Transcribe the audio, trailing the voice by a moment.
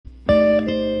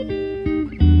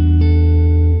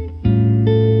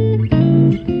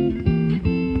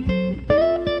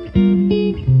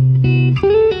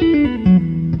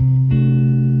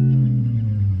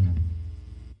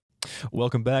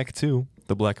welcome back to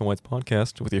the Black and Whites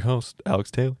podcast with your host, Alex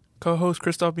Taylor. Co-host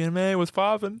Christoph BMA was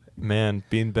popping. Man,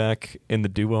 being back in the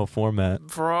duo format.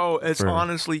 Bro, it's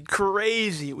honestly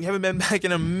crazy. We haven't been back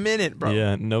in a minute, bro.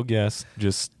 Yeah, no guest,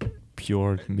 just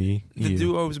pure me. The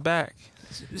duo's back.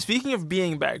 Speaking of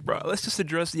being back, bro, let's just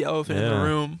address the elephant in the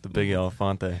room. The big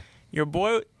elefante. Your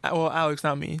boy, well, Alex,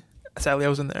 not me. Sadly, I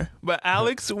wasn't there. But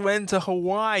Alex went to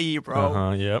Hawaii,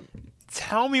 bro. Yep.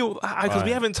 Tell me, because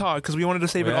we haven't talked, because we wanted to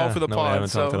save it all for the pod. We haven't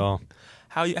talked at all.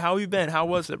 How you been? How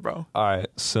was it, bro? All right,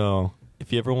 so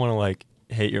if you ever want to like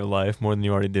hate your life more than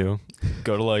you already do,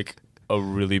 go to like a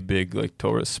really big like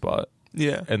tourist spot.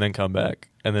 Yeah. And then come back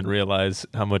and then realize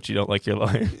how much you don't like your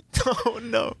life. Oh,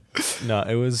 no. No,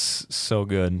 it was so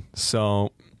good.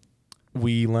 So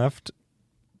we left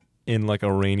in like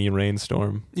a rainy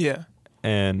rainstorm. Yeah.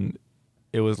 And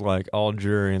it was like all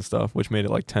dreary and stuff, which made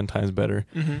it like 10 times better.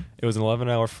 Mm-hmm. It was an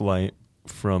 11-hour flight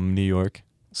from New York.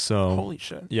 So holy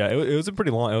shit. Yeah, it was a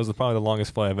pretty long. It was probably the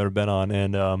longest flight I've ever been on,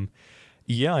 and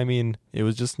yeah, I mean, it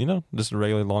was just just a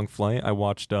regular long flight. I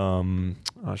watched oh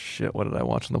shit, what did I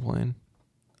watch on the plane?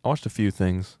 I watched a few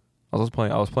things. I was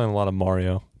playing a lot of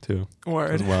Mario too,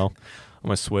 as well on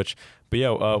my Switch. But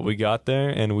yeah, we got there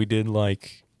and we did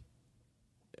like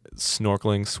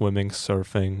snorkeling, swimming,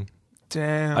 surfing.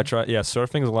 Damn. I tried. Yeah,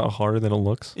 surfing is a lot harder than it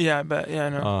looks. Yeah, I bet. Yeah, I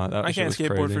know. I can't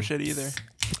skateboard crazy. For shit either.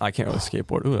 I can't really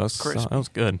skateboard. Ooh, that was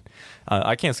good.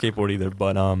 I can't skateboard either,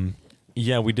 but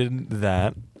yeah, we did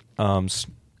that.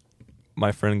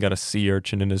 My friend got a sea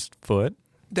urchin in his foot.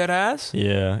 Dead ass?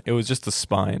 Yeah, it was just the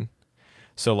spine.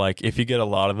 So like, if you get a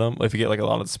lot of them, if you get like a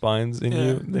lot of the spines in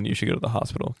you, then you should go to the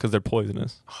hospital because they're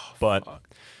poisonous. Oh, but fuck.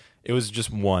 It was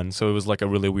just one, so it was like a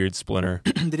really weird splinter.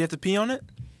 Did he have to pee on it?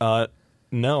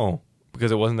 No,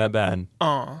 because it wasn't that bad.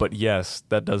 Oh. But yes,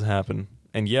 that does happen.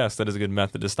 And yes, that is a good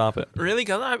method to stop it. Really?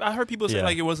 Because I heard people say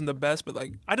like it wasn't the best, but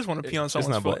like I just want to pee on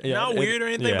someone's foot. Not weird or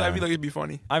anything, but I feel like it'd be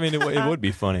funny. I mean, it would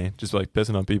be funny, just like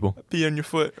pissing on people. Pee on your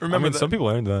foot. Remember that. Some people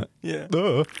are into that.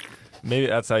 Yeah. Maybe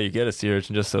that's how you get a sea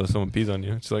urchin, just so someone pees on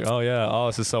you. It's like, oh,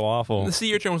 this is so awful. The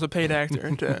sea urchin was a paid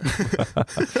actor.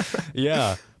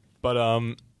 Yeah, but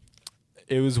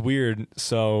it was weird.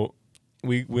 So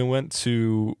we went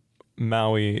to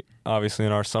Maui, obviously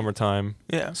in our summertime.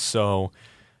 Yeah. So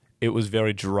it was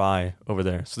very dry over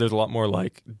there. So there's a lot more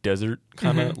like desert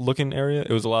kind of looking area. It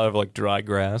was a lot of like dry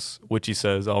grass, which he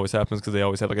says always happens because they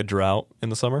always have like a drought in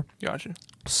the summer. Gotcha.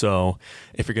 So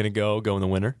if you're going to go in the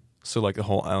winter. So like the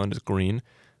whole island is green.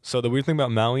 So the weird thing about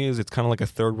Maui is it's kind of like a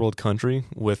third world country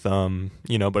with,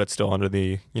 but it's still under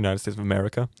the United States of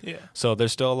America. Yeah. So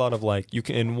there's still a lot of like,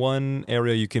 in one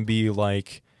area you can be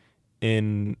like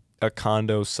in a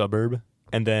condo suburb.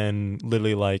 And then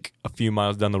literally like a few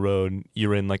miles down the road,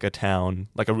 you're in like a town,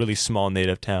 like a really small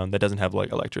native town that doesn't have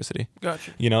like electricity.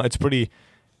 Gotcha. It's pretty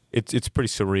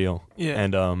surreal. Yeah.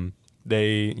 And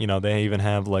they even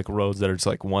have like roads that are just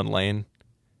like one lane.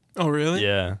 Oh, really?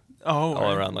 Yeah. Oh.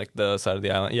 All around like the side of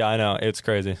the island. Yeah, I know. It's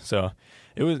crazy. So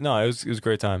it was a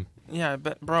great time. Yeah,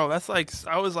 but bro, that's like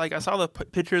I saw the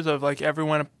pictures of like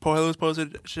everyone Poilos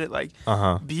posted shit like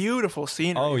beautiful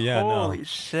scenery. Oh yeah, holy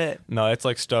shit. No, it's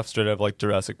like stuff straight out of like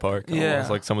Jurassic Park. Yeah, it's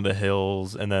like some of the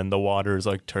hills, and then the water is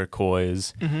like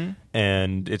turquoise,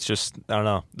 and it's just I don't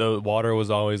know. The water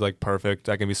was always like perfect.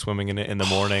 I can be swimming in it in the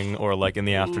morning or like in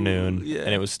the afternoon,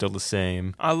 and it was still the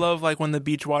same. I love like when the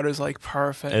beach water is like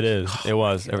perfect. It is. It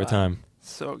was every time.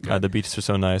 So good. The beaches are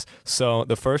so nice. So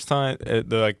the first time,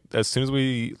 as soon as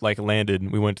we like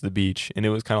landed, we went to the beach, and it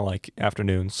was kind of like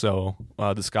afternoon. So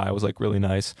the sky was like really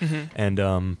nice, and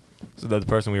so the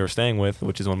person we were staying with,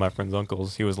 which is one of my friend's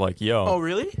uncles, he was like, "Yo." Oh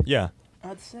really? Yeah.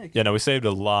 That's sick. Yeah. No, we saved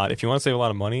a lot. If you want to save a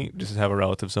lot of money, just have a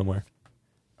relative somewhere.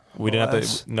 We didn't have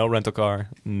to. No rental car,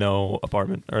 no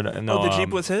apartment, or no. Oh, the Jeep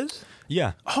was his?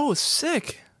 Yeah. Oh,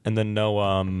 sick. And then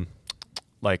no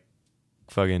like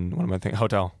fucking what am I thinking?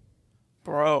 Hotel.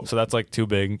 Bro, so that's like too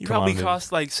big. You probably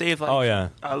saved like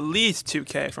at least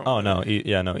 $2,000 from. Oh no,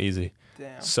 no, easy.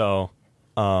 Damn. So,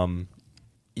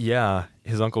 yeah,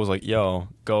 his uncle was like, "Yo,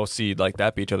 go see like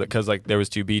that beach over there," because like there was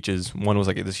two beaches. One was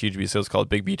like this huge beach. So it was called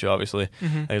Big Beach, obviously.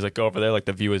 And he's like, "Go over there, like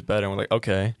the view is better." And we're like,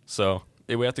 "Okay." So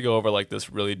we have to go over like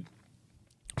this really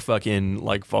fucking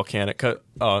like volcanic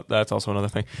that's also another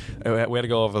thing. We had to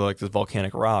go over like this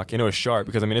volcanic rock, and it was sharp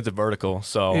because I mean it's a vertical,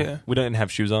 so we didn't have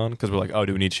shoes on because we're like, oh,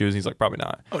 do we need shoes? And he's like, probably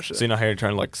not. Oh shit. So how you're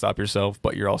trying to like stop yourself,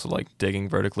 but you're also like digging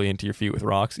vertically into your feet with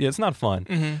rocks. Yeah, it's not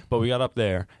fun. But we got up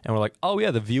there and we're like, oh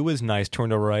yeah, the view is nice.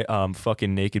 Turned over right,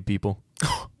 fucking naked people.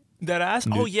 That ass?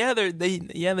 Nude. Oh yeah, they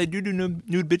do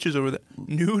nude bitches over there.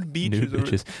 Nude beaches. Nude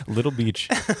bitches. Little beach.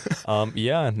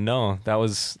 Yeah, no, that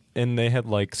was, and they had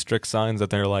like strict signs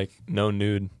that they're like no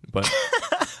nude, but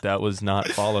that was not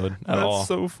followed at all. That's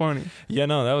so funny. Yeah,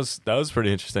 no, that was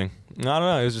pretty interesting. I don't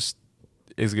know. It was just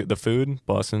the food,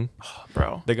 bussin'.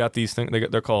 Bro. They got these things.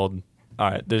 They're called. All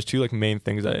right, there's two like main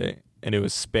things I ate, and it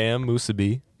was spam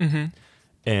musubi,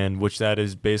 and which that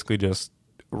is basically just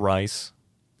rice,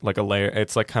 like a layer.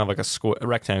 It's like kind of like a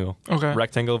rectangle. Okay.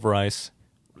 Rectangle of rice,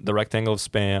 the rectangle of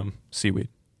spam, seaweed.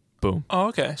 Boom. Oh,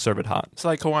 okay. Serve it hot. It's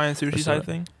like Hawaiian sushi type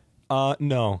thing?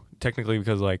 No, technically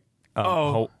because like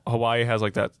Hawaii has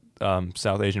like that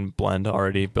South Asian blend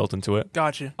already built into it.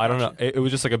 Gotcha. I don't know. It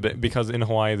was just like a bit because in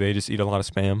Hawaii they just eat a lot of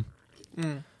spam.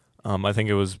 I think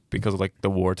it was because of like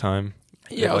the wartime.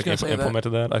 Yeah, I was gonna say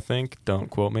implemented that. I think. Don't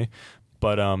quote me,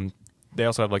 but they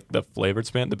also have like the flavored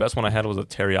spam. The best one I had was a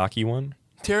teriyaki one.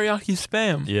 Teriyaki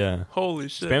spam. Yeah. Holy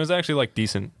shit. Spam is actually like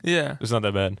decent. Yeah. It's not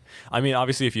that bad. I mean,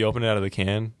 obviously, if you open it out of the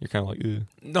can, you're kind of like, ew.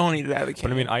 Don't eat it out of the can.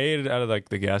 But I mean, I ate it out of like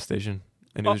the gas station,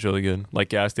 and it was really good. Like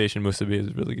gas station musubi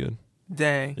is really good.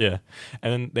 Dang. Yeah.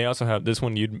 And then they also have this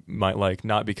one you might like,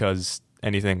 not because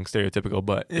anything stereotypical,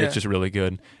 but it's just really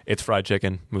good. It's fried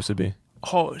chicken musubi.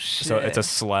 Oh shit. So it's a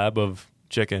slab of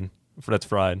chicken that's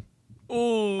fried.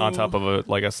 Ooh. On top of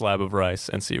a slab of rice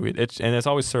and seaweed. It's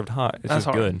always served hot. It's just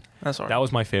good. That's hard. That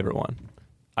was my favorite one.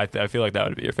 I feel like that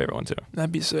would be your favorite one too.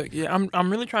 That'd be sick. Yeah,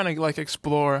 I'm really trying to like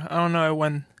explore. I don't know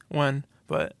when,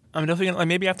 but I'm definitely gonna, like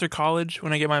maybe after college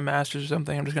when I get my master's or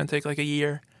something. I'm just gonna take like a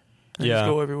year and just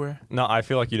go everywhere. No, I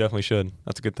feel like you definitely should.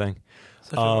 That's a good thing.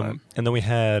 Such a vibe. And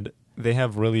then they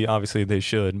have really, obviously they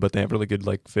should, but they have really good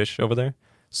like fish over there.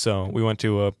 So we went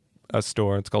to a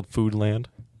store. It's called Foodland.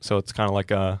 So it's kind of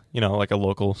like like a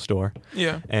local store.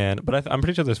 Yeah. But I'm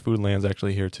pretty sure there's Foodlands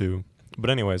actually here too. But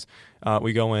anyways,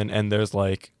 we go in and there's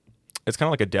like, it's kind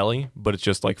of like a deli, but it's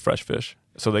just like fresh fish.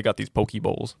 So they got these poke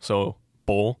bowls. So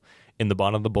bowl, in the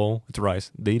bottom of the bowl, it's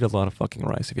rice. They eat a lot of fucking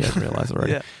rice if you haven't realized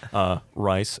already.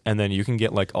 Rice. And then you can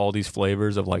get like all these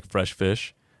flavors of like fresh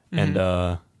fish. And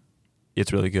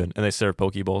it's really good. And they serve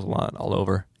poke bowls a lot all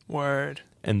over. Word.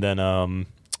 And then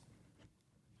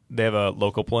they have a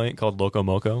local plate called Loco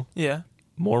Moco. Yeah.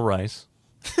 More rice.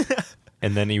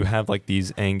 And then you have like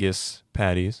these Angus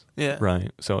patties. Yeah.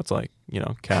 Right. So it's like,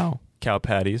 cow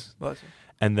patties. Bless you.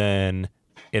 And then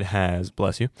it has,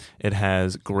 bless you, it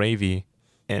has gravy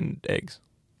and eggs.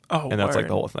 Oh, and that's word. like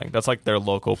the whole thing. That's like their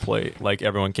local plate. Like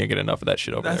everyone can't get enough of that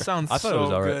shit over there. That sounds I thought so it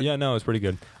was all right. good. Yeah, no, it was pretty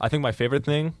good. I think my favorite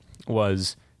thing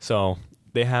was, so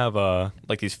they have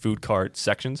like these food cart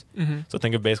sections. So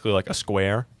think of basically like a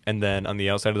square, and then on the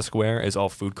outside of the square is all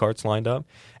food carts lined up,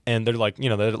 and they're like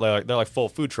they're like full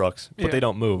food trucks, but they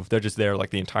don't move. They're just there like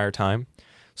the entire time.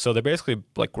 So they're basically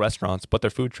like restaurants, but they're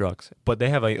food trucks. But they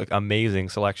have like amazing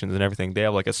selections and everything. They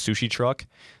have like a sushi truck.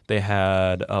 They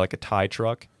had like a Thai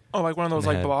truck. Oh, like one of those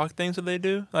like block things that they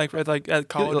do, like at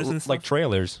colleges and stuff. Like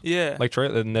trailers. Yeah. Like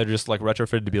and they're just like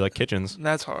retrofitted to be like kitchens.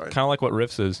 That's hard. Kind of like what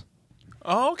Riffs is.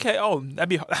 Oh, okay. Oh, that'd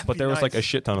be But there was like a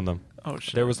shit ton of them. Oh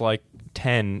shit. There was like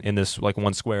 10 in this like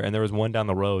one square, and there was one down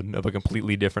the road of a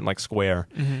completely different like square.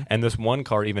 And this one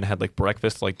car even had like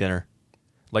breakfast, like dinner.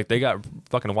 Like they got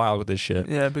fucking wild with this shit.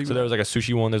 Yeah, so there was like a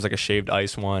sushi one, there's like a shaved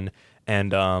ice one,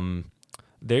 and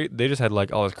they just had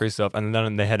like all this crazy stuff, and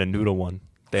then they had a noodle one.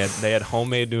 They had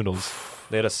homemade noodles.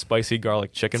 They had a spicy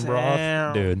garlic chicken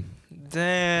broth, dude.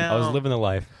 Damn. I was living the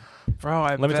life, bro.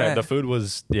 Let me tell you, the food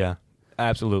was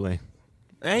absolutely.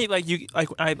 Hey, like you, like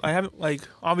I haven't like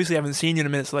obviously I haven't seen you in a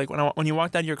minute. So like when you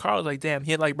walked out of your car, I was like, damn,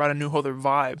 he had like brought a new whole other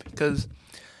vibe because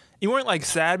you weren't like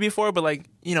sad before, but like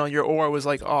your aura was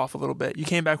like off a little bit. You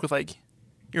came back with like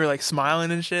you were like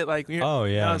smiling and shit. Like oh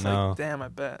yeah, I was like, damn, I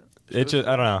bet. It just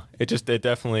I don't know. It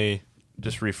definitely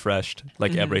just refreshed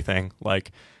like everything.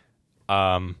 Like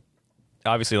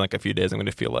obviously like a few days I'm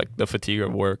gonna feel like the fatigue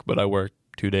of work, but I worked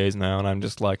 2 days now and I'm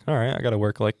just like, all right, I gotta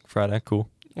work like Friday, cool.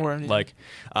 Like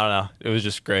I don't know, it was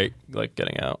just great like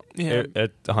getting out. Yeah,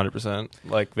 it 100%.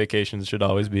 Like vacations should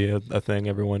always be a thing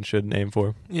everyone should aim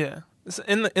for. Yeah,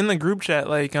 in the group chat,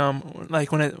 like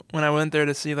when I went there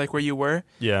to see like where you were.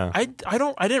 Yeah, I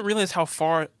didn't realize how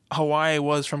far Hawaii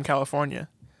was from California.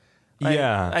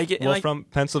 From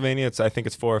Pennsylvania, I think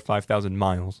it's 4,000 or 5,000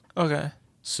 miles. Okay.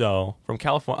 So from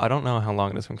California, I don't know how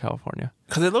long it is from California.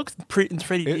 Because it looks pretty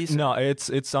decent. No,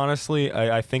 it's honestly,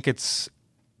 I think it's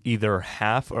either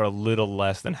half or a little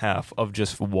less than half of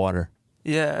just water.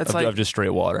 Yeah, it's of just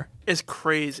straight water. It's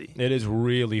crazy. It is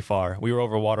really far. We were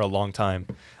over water a long time.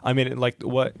 I mean, like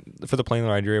what for the plane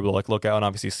ride, you're able to like look out and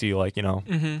obviously see like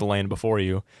the land before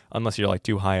you, unless you're like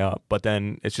too high up. But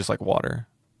then it's just like water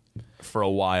for a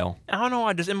while. I don't know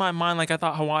why, just in my mind, like I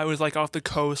thought Hawaii was like off the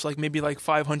coast, like maybe like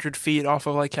 500 feet off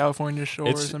of like California shore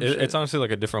or some shit. It's honestly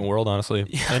like a different world, honestly.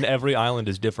 Yeah. And every island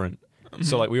is different.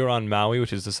 So like we were on Maui,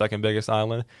 which is the second biggest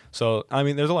island. So I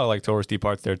mean, there's a lot of like touristy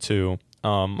parts there too.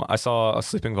 I saw a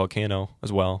sleeping volcano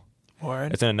as well.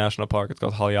 Word. It's in a national park. It's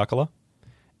called Haleakala,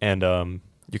 and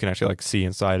you can actually like see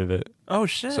inside of it. Oh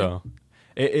shit. So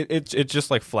it's just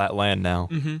like flat land now,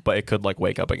 but it could like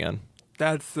wake up again.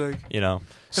 That's sick. You know,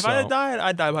 If I had died,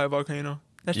 I'd die by a volcano.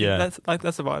 That's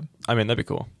that's the vibe. I mean, that'd be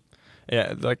cool.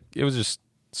 Yeah, like it was just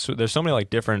there's so many like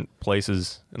different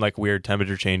places and like weird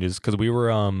temperature changes because we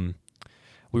were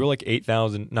like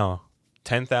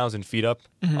 10,000 feet up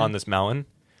on this mountain,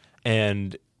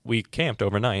 and we camped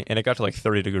overnight, and it got to like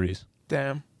 30 degrees.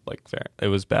 Damn. Like fair, it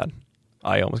was bad.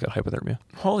 I almost got hypothermia.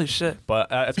 Holy shit.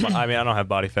 But I mean, I don't have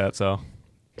body fat, so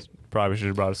probably should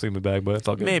have brought a sleeping bag, but it's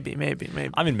all good. Maybe.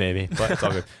 I mean, maybe, but it's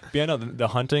all good. But yeah, no, the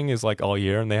hunting is like all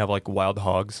year, and they have like wild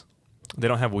hogs. They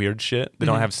don't have weird shit. They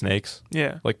don't have snakes.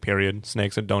 Yeah. Like period.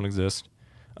 Snakes that don't exist.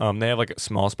 They have like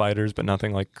small spiders, but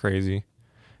nothing like crazy.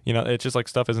 You know, it's just like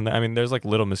stuff isn't there. I mean, there's like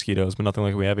little mosquitoes, but nothing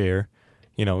like we have here.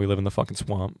 You know, we live in the fucking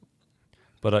swamp.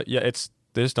 But yeah,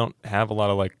 they just don't have a lot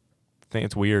of like thing.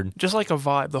 It's weird. Just like a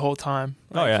vibe the whole time.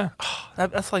 Like, oh yeah.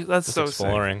 That's just so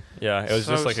exploring. sick. Yeah, it was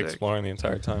So just like sick. exploring the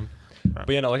entire time. But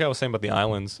yeah, no, like I was saying about the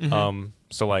islands.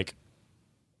 So like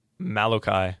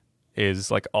Molokai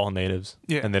is like all natives,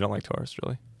 and they don't like tourists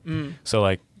really. So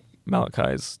like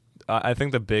Malakai's, I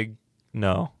think the big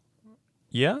the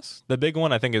big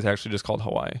one I think is actually just called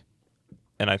Hawaii,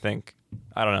 and I don't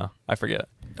know, I forget.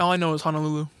 All I know is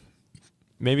Honolulu.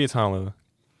 Maybe it's Honolulu.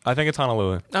 I think it's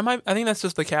Honolulu. I think that's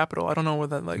just the capital. I don't know what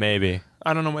that like. Maybe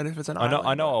I don't know if it's an island.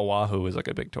 I know Oahu is like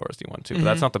a big touristy one too, but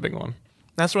that's not the big one.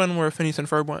 That's one where Phineas and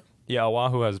Ferb went. Yeah,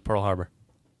 Oahu has Pearl Harbor.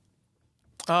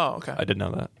 Oh, okay. I did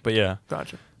know that, but yeah.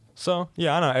 Gotcha. So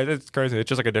yeah, I know it's crazy. It's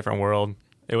just like a different world.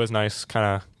 It was nice, kind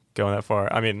of going that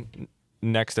far. I mean,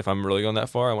 next if I'm really going that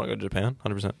far, I want to go to Japan,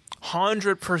 100%.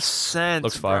 100%.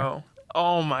 Looks fire. Bro.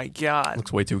 Oh my god.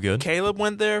 Looks way too good. Caleb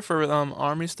went there for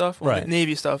army stuff, right?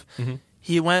 Navy stuff.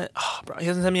 He went. Oh, bro, he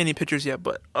hasn't sent me any pictures yet,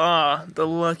 but the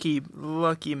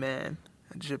lucky man,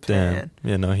 Japan. Damn.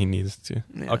 Yeah, no, he needs to.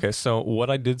 Yeah. Okay, so what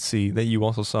I did see that you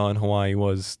also saw in Hawaii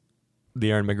was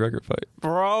the Aaron McGregor fight,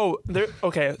 bro.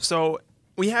 Okay, so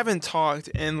we haven't talked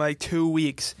in like 2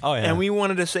 weeks. Oh yeah, and we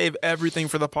wanted to save everything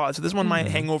for the pod, so this one might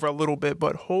hang over a little bit,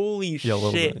 but holy shit. A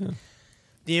little bit, yeah.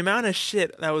 The amount of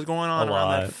shit that was going on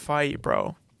around that fight,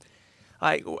 bro.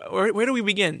 Like, where do we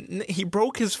begin? He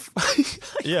broke his...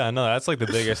 Yeah, no, that's like the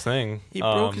biggest thing. He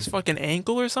broke his fucking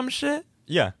ankle or some shit?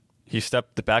 Yeah. He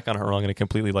stepped back on her wrong and it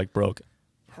completely like broke.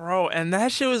 Bro, and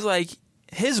that shit was like...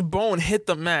 His bone hit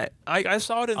the mat. I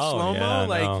saw it in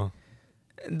slow-mo.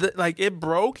 Like it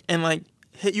broke and like...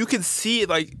 You could see it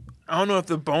like... I don't know if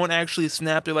the bone actually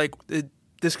snapped or like... It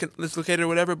dislocated or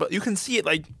whatever, but you can see it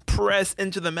like press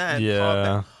into the mat.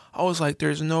 Yeah. I was like,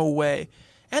 there's no way.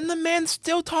 And the man's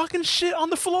still talking shit on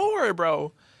the floor,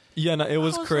 bro. Yeah, no, it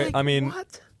was crazy. Like, I mean,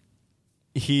 what?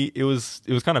 It was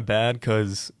kind of bad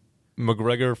because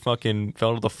McGregor fucking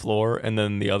fell to the floor, and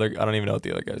then I don't even know what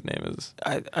the other guy's name is.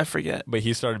 I forget. But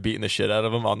he started beating the shit out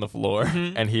of him on the floor,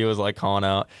 and he was like calling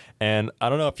out. And I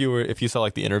don't know if you saw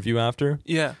like the interview after.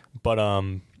 Yeah. But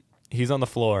he's on the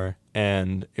floor,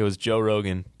 and it was Joe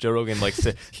Rogan. Joe Rogan like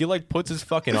he like puts his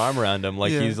fucking arm around him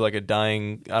like he's like a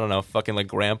dying, I don't know, fucking like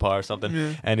grandpa or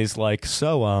something. And he's like,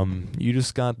 so you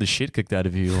just got the shit kicked out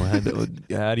of you.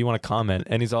 How do you want to comment?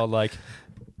 And he's all like,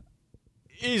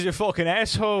 he's a fucking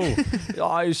asshole.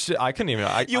 I couldn't even.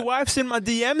 Your wife's in my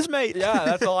DMs, mate. Yeah,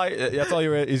 that's all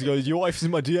you read. He goes, your wife's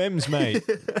in my DMs, mate.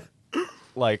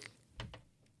 Like,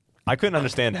 I couldn't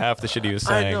understand half the shit he was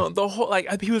saying. I know the whole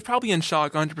he was probably in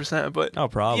shock, 100%. But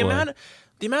probably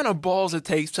the amount of balls it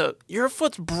takes to your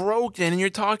foot's broken and you're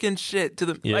talking shit to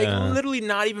the like literally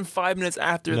not even 5 minutes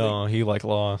after. No, he like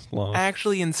lost.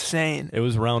 Actually insane. It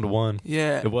was round one.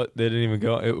 Yeah, they didn't even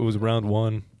go. It was round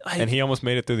one, and he almost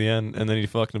made it through the end, and then he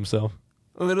fucked himself.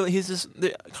 Literally,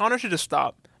 Conor should just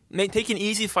stop. Take an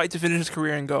easy fight to finish his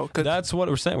career and go. That's what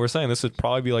we're saying. We're saying this would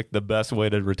probably be like the best way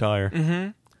to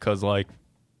retire. Because like.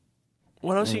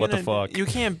 What else? What the fuck? You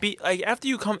can't beat if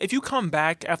you come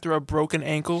back after a broken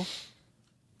ankle.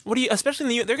 What do you?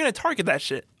 Especially they're gonna target that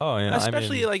shit. Oh yeah.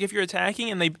 Especially like if you're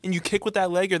attacking and you kick with that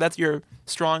leg or that's your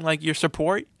strong your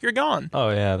support, you're gone.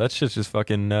 Oh yeah, that shit's just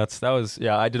fucking nuts. That was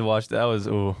I did watch that.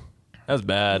 That was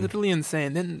bad. Literally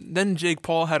insane. Then Jake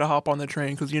Paul had to hop on the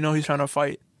train because he's trying to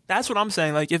fight. That's what I'm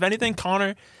saying. Like if anything,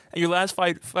 Conor, at your last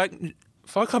fight,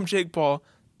 fuck up Jake Paul,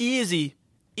 easy,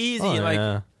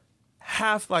 Oh,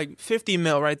 half 50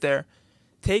 mil right there.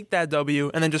 Take that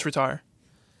W and then just retire.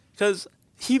 Because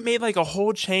he made like a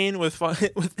whole chain with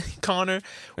Connor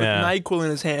with NyQuil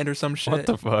in his hand or some shit. What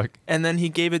the fuck? And then he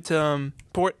gave it to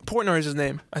Portnoy is his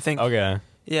name, I think. Okay.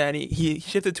 Yeah, and he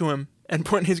shipped it to him, and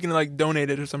Portnoy's gonna like donate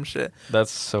it or some shit.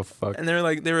 That's so fucked. And they're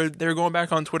like they were going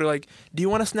back on Twitter like, do you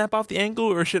want to snap off the ankle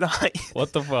or should I?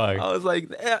 What the fuck? I was like,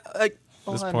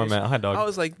 this poor man. Hi, dog. I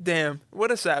was like, damn, what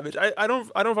a savage. I don't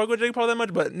fuck with Jake Paul that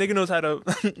much, but nigga knows how to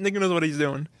nigga knows what he's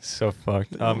doing. So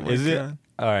fucked. Oh Is it God.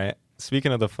 all right?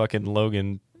 Speaking of the fucking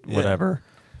Logan, whatever.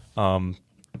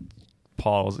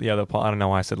 Paul's. Yeah, the Paul. I don't know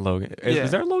why I said Logan.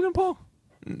 Is there a Logan Paul?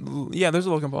 Yeah, there's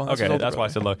a Logan Paul. Okay, that's why I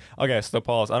said Logan. Okay, so the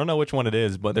Pauls. I don't know which one it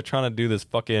is, but they're trying to do this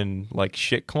fucking like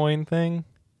shitcoin thing.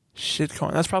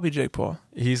 Shitcoin. That's probably Jake Paul.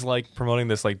 He's like promoting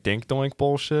this like dink doink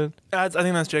bullshit. I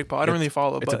think that's Jake Paul. I don't really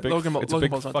follow, It's but a big, Logan it's a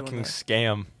big Paul's not fucking doing that.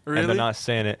 scam, Really? and they're not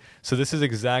saying it. So this is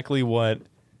exactly what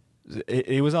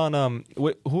it was on.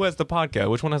 Who has the podcast?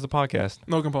 Which one has the podcast?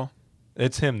 Logan Paul.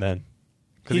 It's him then,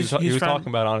 because He's he was trying- talking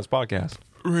about it on his podcast.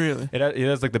 Really? It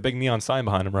has like the big neon sign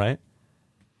behind him, right?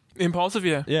 Impulsive,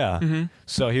 yeah. Yeah. Mm-hmm.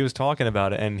 So he was talking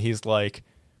about it, and he's like,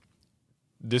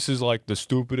 "This is like the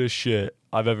stupidest shit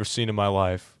I've ever seen in my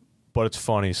life, but it's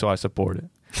funny, so I support it."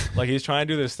 Like he's trying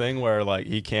to do this thing where like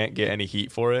he can't get any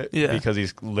heat for it because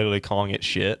he's literally calling it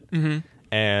shit,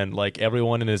 and like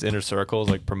everyone in his inner circle is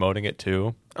like promoting it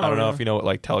too. I don't know if you know what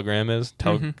like Telegram is,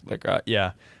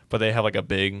 yeah, but they have like a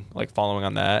big like following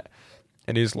on that,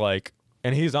 and he's like.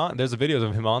 And he's on. There's a videos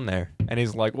of him on there, and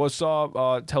he's like, "What's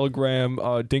up, Telegram?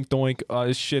 Dink doink.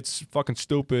 This shit's fucking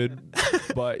stupid,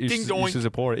 but you should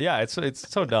support it." Yeah, it's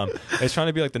so dumb. It's trying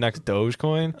to be like the next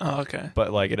Dogecoin. Oh, okay.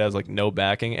 But like it has like no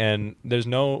backing, and we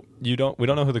don't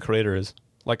know who the creator is.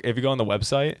 Like if you go on the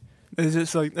website, Is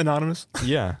this like anonymous?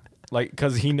 yeah, like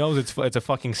because he knows it's a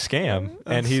fucking scam,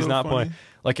 and he's so not funny. playing.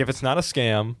 Like if it's not a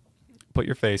scam, put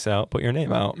your face out, put your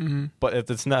name out. But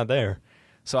if it's not there.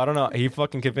 So I don't know. He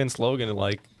fucking convinced Logan to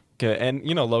like, and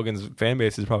you know Logan's fan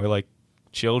base is probably like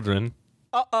children.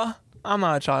 I'm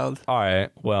not a child. All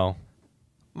right, well,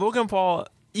 Logan Paul,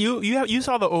 you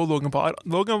saw the old Logan Paul.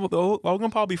 Logan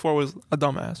Paul before was a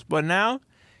dumbass, but now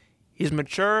he's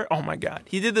mature. Oh my God,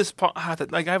 he did this. I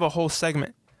have a whole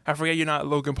segment. I forget you're not a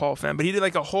Logan Paul fan, but he did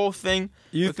like a whole thing.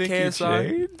 you with think KSI. he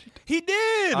changed? He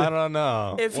did. I don't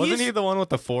know. Wasn't he the one with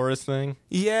the forest thing?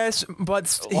 Yes,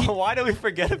 but Why do we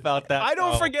forget about that? I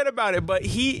don't forget about it. But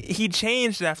he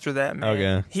changed after that, man.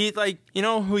 Okay. He like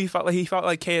who he felt like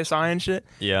KSI and shit.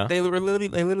 Yeah. They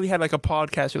literally had like a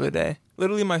podcast the other day.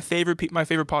 Literally my favorite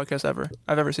podcast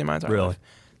I've ever seen in my entire Really? life.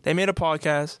 They made a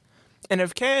podcast, and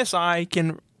if KSI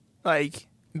can like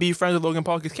be friends with Logan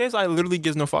Paul, because KSI literally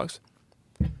gives no fucks.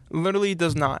 Literally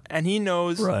does not, and he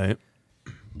knows. Right.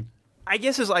 I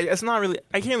guess it's not really.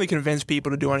 I can't really convince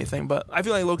people to do anything, but I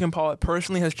feel like Logan Paul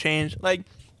personally has changed. Like,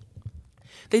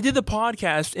 they did the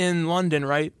podcast in London,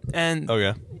 right? And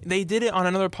they did it on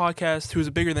another podcast who's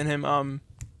bigger than him.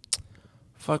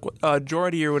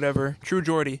 Jordy or whatever, True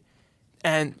Jordy.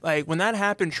 And like when that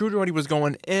happened, True Jordy was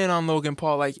going in on Logan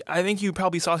Paul. Like I think you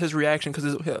probably saw his reaction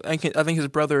because I think his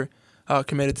brother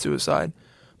committed suicide.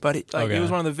 But it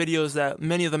was one of the videos that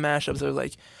many of the mashups are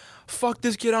like, "Fuck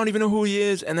this kid, I don't even know who he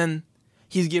is," and then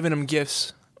he's giving him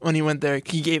gifts when he went there.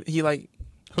 He gave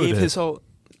his whole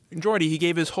Jordy. He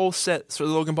gave his whole set so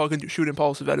Logan Paul could shoot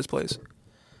Impulsive at his place.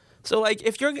 So like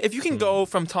if you can go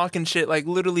from talking shit, like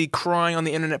literally crying on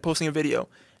the internet, posting a video,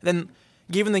 then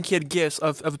giving the kid gifts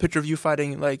of a picture of you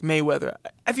fighting like Mayweather,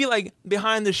 I feel like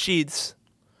behind the sheets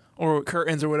or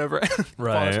curtains or whatever,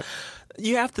 Right.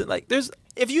 you have to like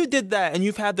if you did that and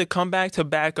you've had the comeback to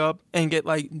back up and get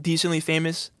like decently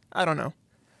famous, I don't know.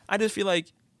 I just feel like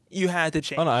you had to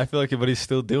change. Oh no, I feel like everybody's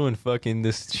still doing fucking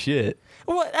this shit.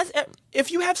 Well,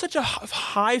 if you have such a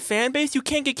high fan base, you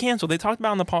can't get canceled. They talked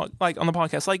about on the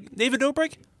podcast, like David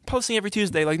Dobrik posting every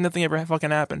Tuesday, like nothing ever fucking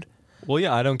happened. Well,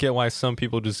 yeah, I don't get why some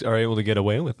people just are able to get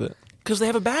away with it. Because they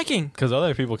have a backing. Because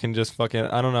other people can just fucking,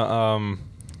 I don't know.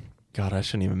 God, I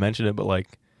shouldn't even mention it, but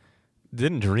like,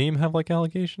 didn't Dream have like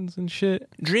allegations and shit?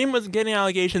 Dream was getting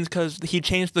allegations because he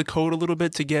changed the code a little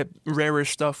bit to get rarer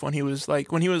stuff when he was like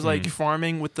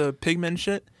farming with the pigment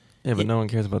shit. Yeah, but no one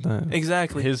cares about that.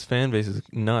 Exactly. His fan base is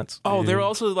nuts. Oh, dude. They're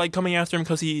also like coming after him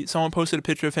because someone posted a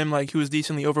picture of him like he was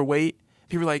decently overweight.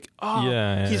 People were like, "Oh,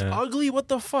 he's ugly. What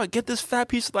the fuck? Get this fat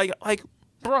piece like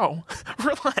bro,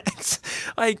 relax."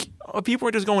 Like people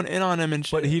are just going in on him and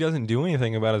shit. But he doesn't do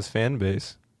anything about his fan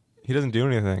base. He doesn't do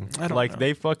anything. I don't know.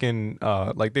 They fucking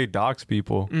they dox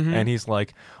people, and he's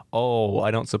like, "Oh,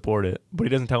 I don't support it," but he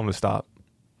doesn't tell them to stop.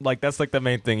 Like that's like the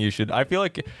main thing you should. I feel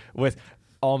like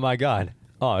oh my God,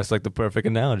 it's like the perfect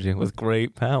analogy. With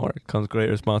great power comes great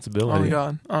responsibility.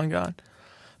 On God.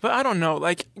 But I don't know.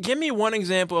 Like, give me one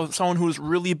example of someone who was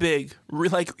really big,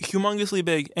 like humongously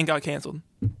big, and got canceled.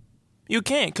 You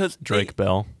can't, because Drake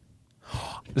Bell.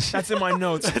 That's in my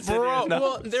notes, bro.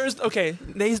 Well, there's they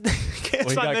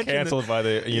he got canceled by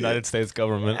the United States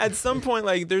government. At some point,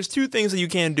 like, there's two things that you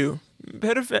can't do: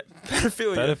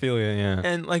 pedophilia, yeah,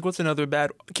 and like, what's another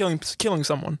bad? Killing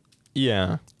someone.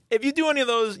 Yeah. If you do any of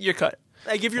those, you're cut.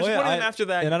 Like, if you're supporting them after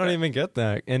that, and I don't even get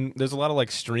that. And there's a lot of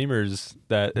like streamers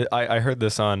that I heard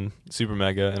this on Super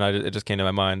Mega, and it just came to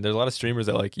my mind. There's a lot of streamers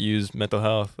that like use mental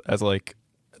health as like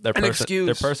excuse.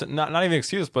 Their person, not even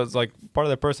excuse, but it's like part of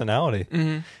their personality.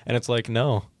 And it's like,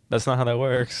 no, that's not how that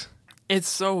works. It's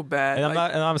so bad. And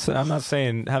I'm not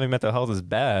saying having mental health is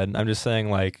bad. I'm just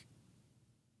saying like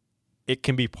it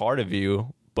can be part of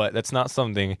you, but that's not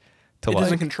something to it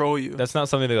doesn't control you. That's not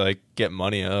something to like get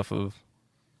money off of.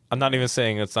 I'm not even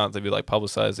saying it's not to be like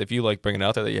publicized. If you like bring it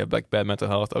out there that you have like bad mental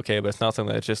health, okay, but it's not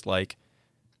something that's just like.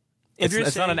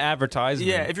 It's not an advertisement.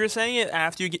 Yeah, if you're saying it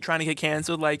after trying to get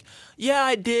canceled, like, yeah,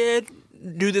 I did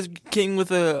do this king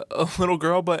with a little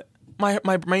girl, but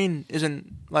my brain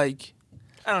isn't like,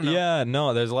 I don't know. Yeah,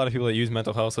 no, there's a lot of people that use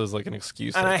mental health as like an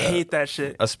excuse. And like I hate that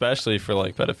shit. Especially for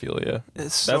like pedophilia.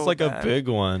 It's so That's like bad. a big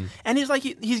one. And he's like,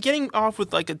 he's getting off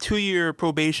with like a 2-year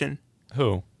probation.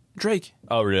 Who? Drake.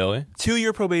 Oh, really?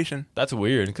 2-year probation. That's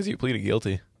weird because he pleaded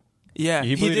guilty. Yeah,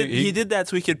 he did that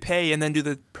so he could pay and then do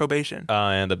the probation.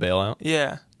 And the bailout.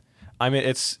 Yeah. I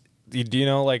mean, do you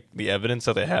know like the evidence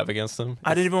that they have against him?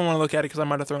 I didn't even want to look at it because I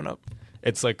might have thrown up.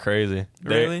 It's like crazy.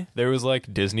 Really? There was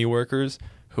like Disney workers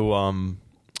who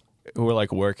were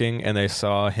like working and they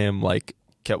saw him like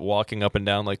kept walking up and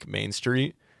down like Main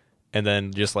Street and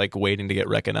then just like waiting to get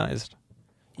recognized.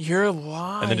 You're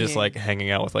lying. And then just like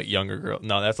hanging out with like younger girls.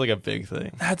 No, that's like a big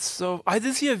thing. That's so. I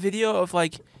did see a video of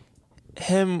like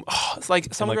him. It's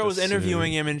like some girl was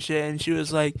interviewing him and shit, and she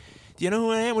was like, "Do you know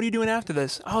who I am? What are you doing after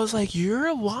this?" I was like,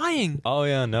 "You're lying." Oh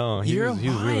yeah, no, he was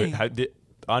lying. Weird.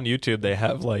 On YouTube, they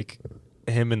have like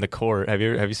him in the court. Have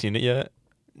you seen it yet?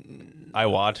 I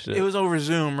watched it. It was over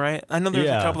Zoom, right? I know there's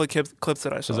a couple of clips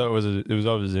that I saw. It was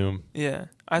over Zoom. Yeah,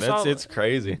 It's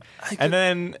crazy. And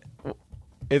then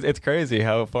it's crazy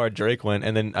how far Drake went.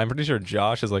 And then I'm pretty sure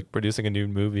Josh is like producing a new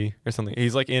movie or something.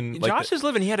 He's like in. Like, Josh is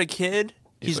living. He had a kid.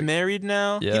 He's like, married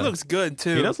now. Yeah. He looks good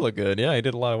too. He does look good. Yeah, he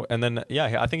did a lot of. And then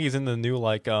I think he's in the new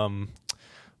like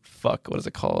what is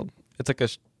it called? It's like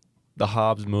the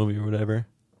Hobbs movie or whatever.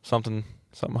 Something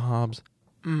Hobbs.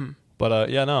 But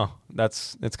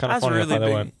it's kind of funny really how that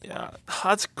big. went. Yeah,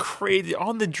 that's crazy.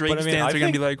 All the Drake fans are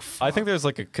gonna be like, fuck. I think there's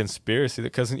like a conspiracy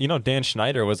because Dan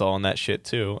Schneider was all in that shit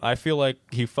too. I feel like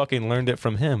he fucking learned it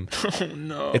from him. Oh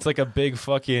no! It's like a big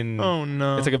fucking. Oh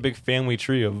no! It's like a big family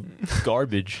tree of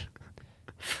garbage.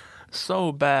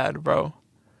 So bad, bro.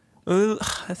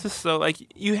 That's just so like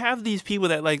you have these people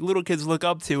that like little kids look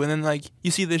up to, and then like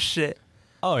you see this shit.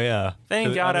 Oh yeah.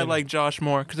 Thank God I like Josh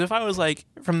more, because if I was like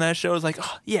from that show, it's like,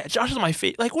 oh yeah, Josh is my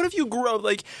favorite. Like, what if you grew up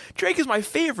like Drake is my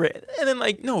favorite, and then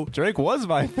like no, Drake was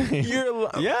my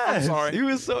favorite. I'm sorry.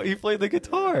 He played the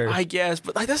guitar. I guess,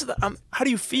 but like that's how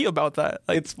do you feel about that?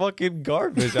 Like, it's fucking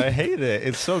garbage. I hate it.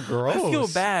 It's so gross. I feel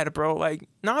bad, bro. Like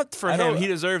not for him, he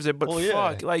deserves it, but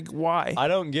fuck, like why? I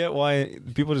don't get why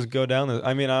people just go down this.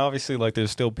 I mean, obviously, like there's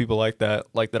still people like that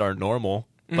are normal,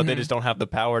 but they just don't have the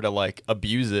power to like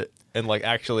abuse it and like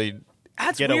actually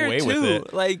get away with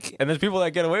it. Like, and there's people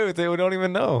that get away with it we don't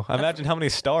even know. Imagine how many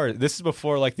stars. This is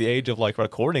before like the age of like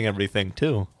recording everything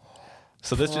too.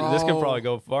 So this can probably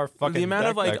go far fucking. The amount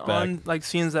of like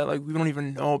scenes that like we don't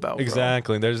even know about.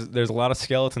 Exactly. Bro. There's a lot of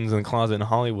skeletons in the closet in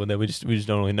Hollywood that we just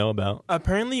don't really know about.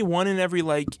 Apparently, 1 in every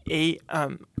like 8.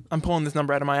 I'm pulling this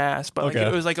number out of my ass, but like,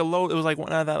 it was like it was like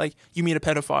one out of that like you meet a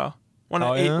pedophile. One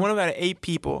out of 8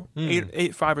 people.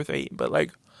 5 or 8, but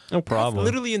like. No problem. That's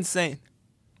literally insane.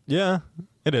 Yeah,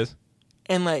 it is.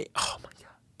 And like, oh my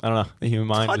god. I don't know. The human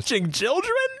mind. Touching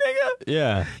children, nigga?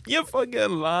 Yeah. You're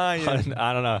fucking lying.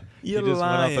 I don't know. You're he just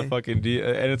lying. went off the fucking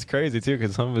and it's crazy too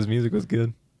because some of his music was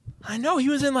good. I know he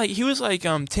was like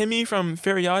Timmy from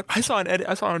Fairy Odd. I saw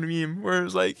a meme where it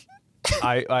was like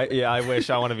I wish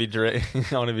I want to be Drake.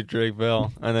 I want to be Drake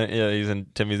Bell. And then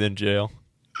Timmy's in jail.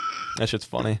 That shit's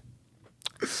funny.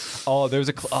 Oh, there's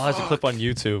a clip on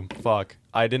YouTube. Fuck.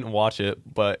 I didn't watch it,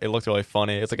 but it looked really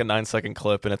funny. It's like a 9-second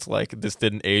clip, and it's like, this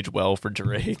didn't age well for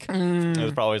Drake. It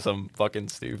was probably some fucking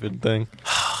stupid thing.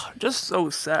 Just so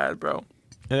sad, bro.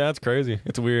 Yeah, that's crazy.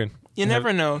 It's weird. You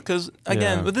never know, because,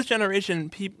 again, with this generation,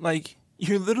 people, like,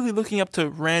 you're literally looking up to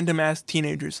random-ass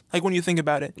teenagers. Like, when you think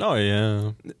about it. Oh,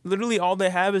 yeah. Literally, all they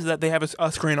have is that they have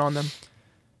a screen on them.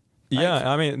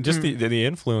 Yeah, I mean, just the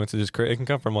influence is just crazy. It can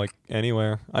come from like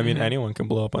anywhere. I mean, anyone can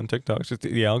blow up on TikTok. It's just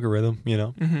the algorithm, you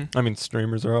know. I mean,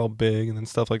 streamers are all big and then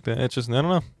stuff like that. It's just I don't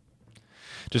know.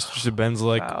 Just depends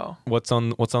like what's on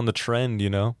the trend, you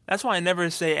know. That's why I never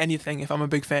say anything if I'm a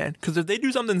big fan. Because if they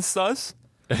do something sus,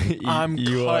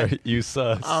 you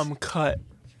sus. I'm cut.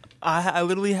 I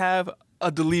literally have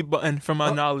a delete button for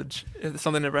my knowledge if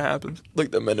something ever happens.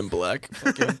 Like the Men in Black.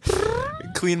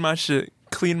 Clean my shit.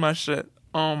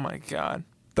 Oh my god.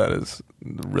 That is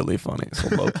really funny.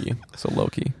 So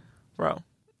low-key. Bro,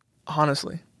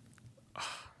 honestly,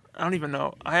 I don't even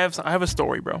know. I have a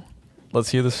story, bro. Let's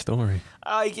hear the story.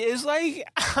 It's like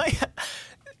I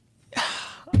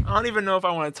don't even know if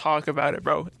I want to talk about it,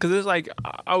 bro. Because it's like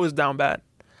I was down bad.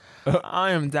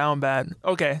 I am down bad.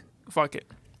 Okay, fuck it.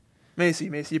 Macy,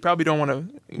 you probably don't want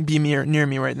to be near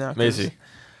me right now. Macy,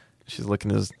 she's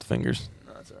licking his fingers.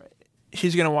 No, that's all right.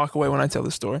 She's gonna walk away when I tell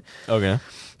the story. Okay.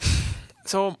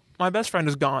 So my best friend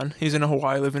is gone. He's in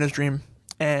Hawaii living his dream,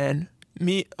 and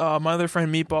my other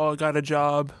friend Meatball got a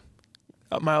job.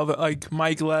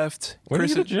 Mike left. Where did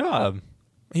he get a job?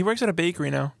 He works at a bakery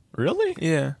now. Really?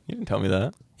 Yeah. You didn't tell me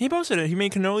that. He posted it. He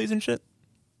made cannolis and shit.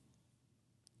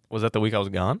 Was that the week I was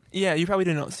gone? Yeah, you probably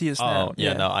didn't see his snap. Oh,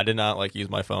 yeah, no, I did not use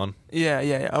my phone.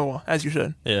 Yeah. Oh, well, as you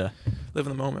should. Yeah. Live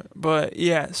in the moment. But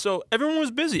yeah, so everyone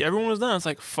was busy. Everyone was done. It's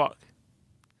like, fuck.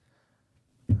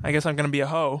 I guess I'm going to be a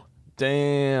hoe.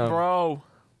 Damn. Bro.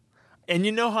 And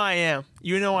you know how I am.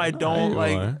 You know I don't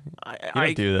you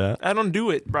don't do that. I don't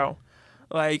do it, bro.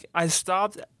 Like, I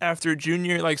stopped after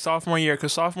sophomore year,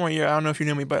 because sophomore year, I don't know if you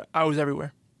knew me, but I was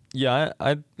everywhere. Yeah,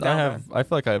 I feel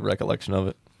like I have recollection of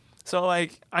it. So,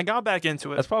 like, I got back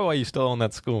into it. That's probably why you still own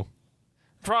that school.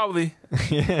 Probably.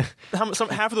 Yeah.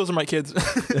 Half of those are my kids.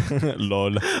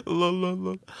 Lol.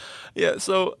 Lol. Yeah,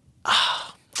 so,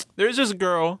 there's this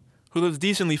girl who lives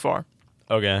decently far.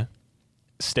 Okay.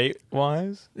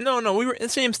 State-wise? No, we were in the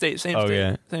same state.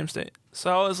 Same state.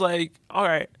 So I was like, all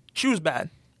right, she was bad.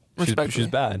 She's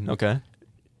bad. Okay.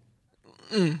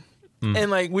 And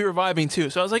like we were vibing too,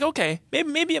 so I was like, okay,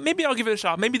 maybe I'll give it a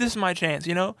shot. Maybe this is my chance,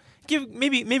 you know.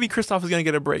 Maybe Christoph is gonna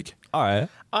get a break. All right.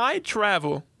 I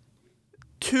travel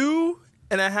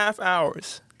 2.5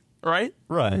 hours, right?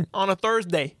 Right. On a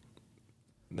Thursday.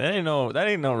 That ain't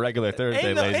no regular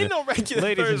Thursday, ladies. Ain't no regular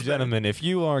Ladies Thursday. and gentlemen, if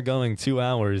you are going 2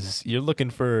 hours, you're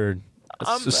looking for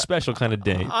a special kind of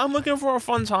date. I'm looking for a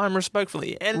fun time,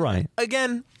 respectfully. And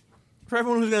again, for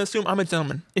everyone who's gonna assume I'm a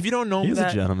gentleman. If you don't know He's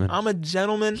a gentleman. I'm a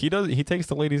gentleman. He takes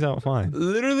the ladies out fine.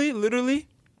 Literally.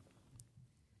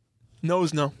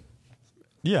 Knows no.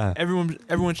 Yeah.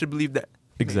 Everyone should believe that.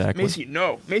 Exactly.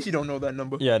 Macy don't know that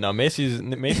number. Yeah, no, Macy doesn't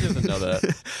know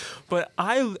that. But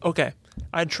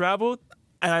I traveled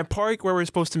and I park where we're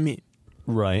supposed to meet.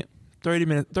 Right. 30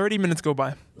 minutes go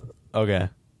by. Okay.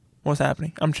 What's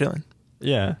happening? I'm chilling.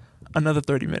 Yeah. Another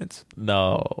 30 minutes.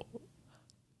 No.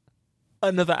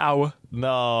 Another hour.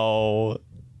 No.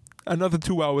 Another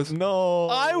 2 hours. No.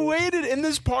 I waited in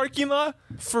this parking lot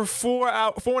for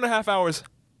 4.5 hours.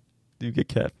 Do you get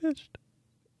catfished?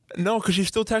 No, because she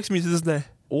still texts me to this day.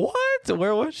 What?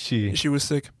 Where was she? She was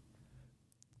sick.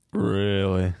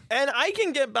 Really? And I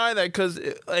can get by that because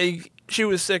like she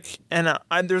was sick and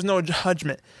there's no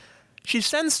judgment. She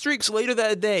sends streaks later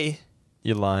that day.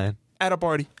 You lying? At a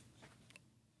party.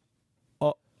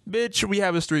 Oh, bitch, we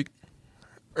have a streak.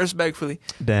 Respectfully.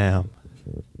 Damn.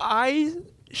 I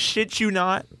shit you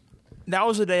not. That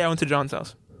was the day I went to John's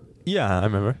house. Yeah, I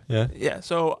remember. Yeah. Yeah.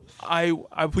 So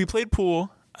we played pool.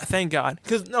 Thank God.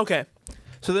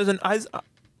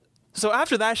 So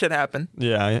after that shit happened.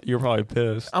 Yeah, you're probably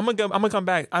pissed. I'm gonna come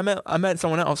back. I met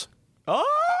someone else.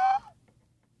 Oh.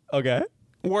 Okay.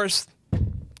 Worse.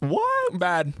 What?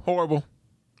 Bad. Horrible.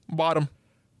 Bottom.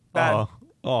 Bad.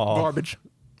 Oh. Garbage.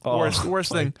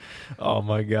 Worst thing. Oh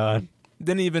my God.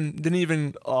 Didn't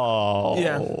even. Oh.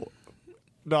 Yeah.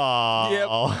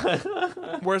 No.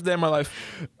 Yep. Worst day of my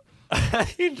life.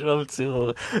 He drove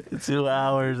 2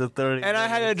 hours and 30 And I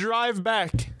had to drive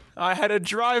back.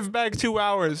 2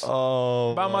 hours.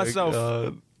 Oh, by myself.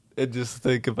 God. And just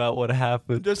think about what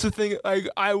happened. Just to think, like,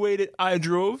 I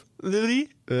drove,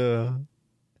 literally,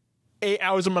 8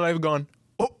 hours of my life gone.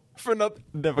 Oh, for nothing.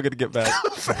 Never gonna get back.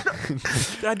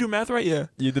 Did I do math right? Yeah.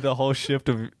 You did a whole shift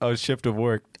of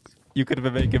work. You could have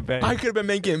been making bank. I could have been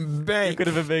making bank. You could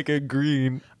have been making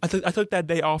green. I took that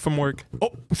day off from work.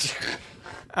 Oh.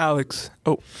 Alex,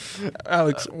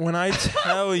 when I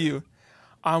tell you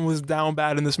I was down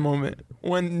bad in this moment.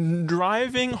 When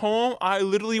driving home, I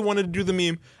literally wanted to do the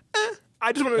meme.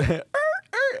 I just wanted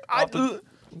to...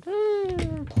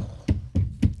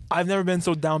 I've never been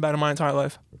so down bad in my entire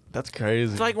life. That's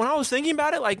crazy. So, like, when I was thinking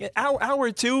about it, like, an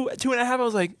hour 2.5, I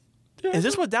was like, is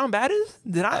this what down bad is?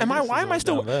 Why am I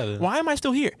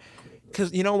still here?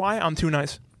 Because you know why? I'm too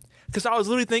nice. Because I was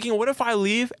literally thinking, what if I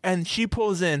leave and she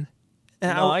pulls in?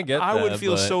 And I would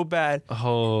feel so bad.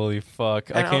 Holy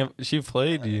fuck. She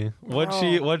played you.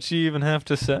 What'd she even have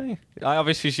to say?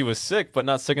 Obviously she was sick, but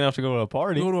not sick enough to go to a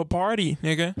party. Go to a party,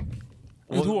 nigga.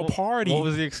 Go to a party. What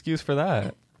was the excuse for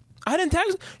that? I didn't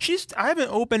text. I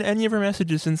haven't opened any of her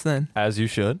messages since then. As you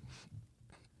should.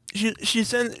 She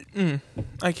sent.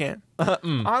 I can't.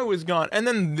 I was gone, and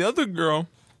then the other girl.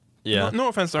 Yeah. No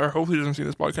offense to her. Hopefully, she doesn't see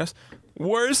this podcast.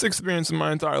 Worst experience in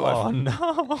my entire life. Oh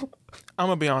no. I'm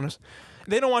gonna be honest.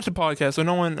 They don't watch the podcast, so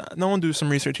no one do some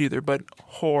research either. But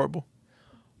horrible.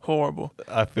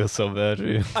 I feel so bad for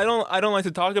you. I don't like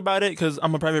to talk about it because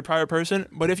I'm a private person.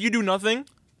 But if you do nothing,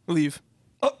 leave.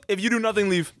 Oh, if you do nothing,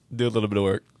 leave. Do a little bit of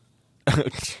work.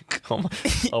 Oh my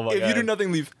If God. you do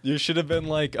nothing, leave. You should have been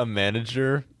like a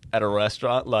manager at a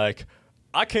restaurant. Like,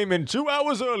 I came in 2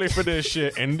 hours early for this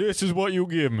shit, and this is what you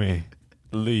give me.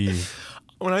 Leave.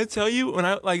 When I tell you,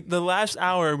 like the last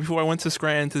hour before I went to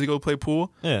Scranton to go play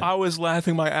pool, I was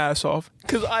laughing my ass off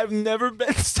because I've never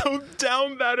been so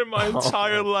down bad in my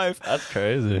entire life. That's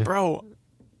crazy, bro.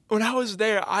 When I was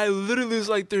there, I literally was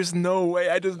like, "There's no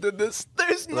way I just did this.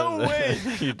 There's no way."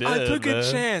 You did. I took a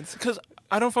chance because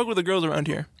I don't fuck with the girls around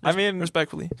here. I mean,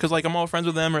 respectfully, because like I'm all friends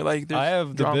with them, or like I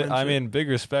have big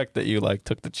respect that you like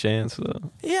took the chance though.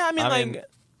 Yeah, I mean,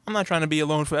 I'm not trying to be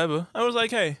alone forever. I was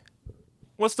like, hey.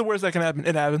 What's the worst that can happen?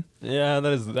 It happened. Yeah,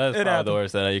 that is probably the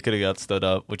worst. That you could have got stood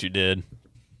up, which you did.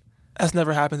 That's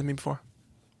never happened to me before.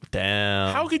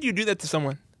 Damn. How could you do that to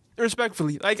someone?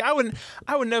 Respectfully, like I would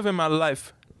never in my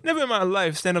life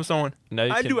stand up someone. No,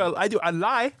 I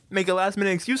lie, make a last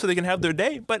minute excuse so they can have their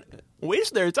day, but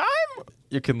waste their time.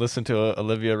 You can listen to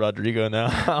Olivia Rodrigo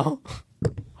now.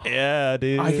 Yeah,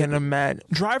 dude. I can imagine.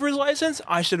 Driver's license?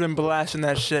 I should have been blasting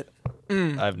that shit.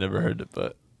 I've never heard it,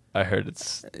 but I heard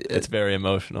it's very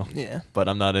emotional. Yeah. But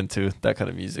I'm not into that kind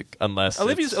of music unless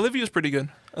Olivia's pretty good.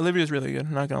 Olivia's really good,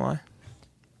 I'm not gonna lie.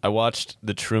 I watched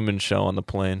The Truman Show on the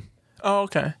plane. Oh,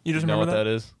 okay. You just know remember what that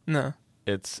is? No.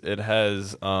 It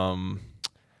has Jim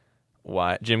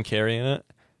Carrey in it.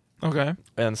 Okay.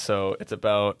 And so it's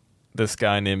about this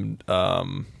guy named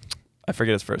I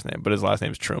forget his first name, but his last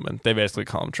name's Truman. They basically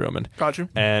call him Truman. Got you.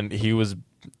 And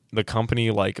the company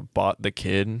like bought the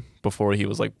kid before he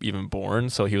was like even born,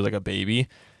 so he was like a baby,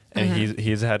 and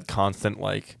he's had constant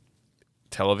like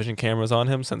television cameras on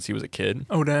him since he was a kid.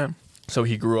 Oh damn. So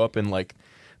he grew up in like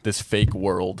this fake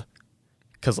world,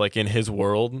 because like in his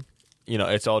world, you know,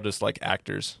 it's all just like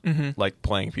actors like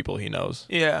playing people he knows.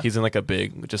 Yeah. He's in like a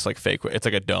big just like fake, it's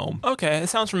like a dome. Okay, it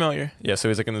sounds familiar. Yeah, so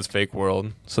he's like in this fake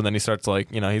world. So then he starts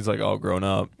like, you know, he's like all grown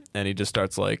up, and he just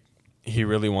starts like, he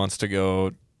really wants to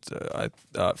go to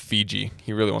Fiji.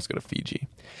 He really wants to go to Fiji.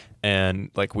 And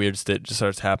like weird shit just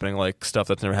starts happening, like stuff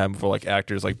that's never happened before, like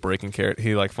actors like breaking character.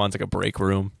 He like finds like a break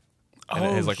room,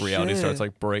 and his like reality starts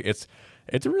like break. It's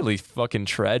really fucking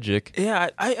tragic. Yeah,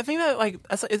 I think that like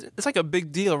it's like a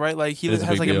big deal, right? Like he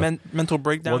has like a mental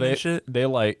breakdown and shit. They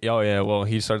like, oh yeah, well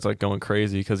he starts like going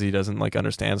crazy because he doesn't like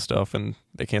understand stuff, and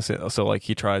they can't say. So like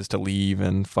he tries to leave,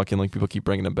 and fucking like people keep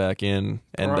bringing him back in,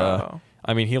 and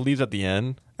I mean he leaves at the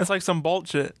end. It's like some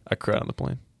bullshit. I cried on the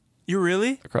plane. You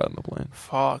really? I cried on the plane.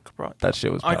 Fuck, bro. That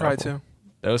shit was powerful. I cried too.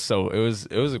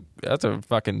 That's a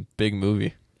fucking big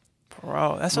movie.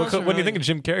 Bro, that's when you think of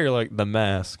Jim Carrey, you're like The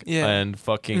Mask, and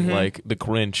fucking like The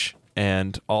Grinch,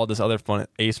 and all this other fun.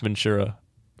 Ace Ventura,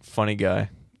 funny guy,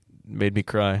 made me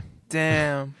cry.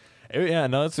 Damn. Yeah,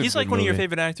 no, that's he's like one of your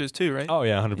favorite actors too, right? Oh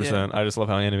yeah, 100%. I just love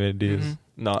how animated he is.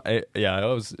 No, it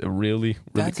was a really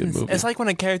good movie. It's like when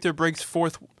a character breaks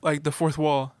the fourth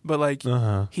wall, but like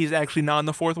he's actually not on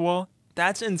the fourth wall.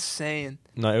 That's insane.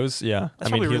 No, it was That's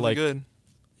probably really good.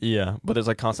 Yeah, but there's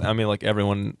like constant. I mean, like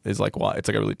everyone is like, wow, it's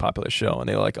like a really popular show, and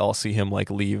they like all see him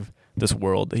like leave this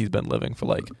world that he's been living for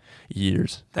like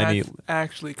years. That's and he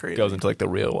actually crazy. Goes into like the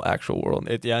real actual world.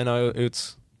 I know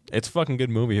it's a fucking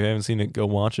good movie. If you haven't seen it, go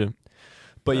watch it.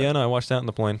 But yeah, no, I watched that on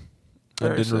the plane. I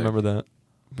didn't remember that.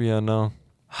 But yeah, no,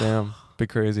 damn, big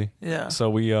crazy. Yeah.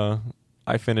 So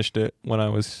I finished it when I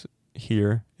was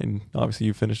here, and obviously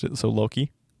you finished it. So Loki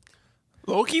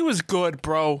was good,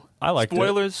 bro. I liked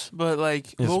spoilers, but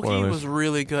like Loki was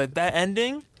really good. That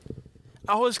ending,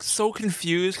 I was so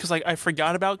confused because like I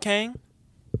forgot about Kang,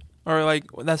 or like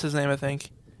that's his name, I think,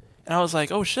 and I was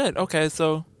like, oh shit, okay,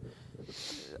 so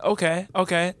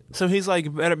he's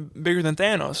like bigger than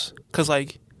Thanos because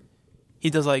like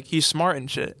he does like he's smart and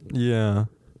shit. Yeah.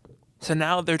 So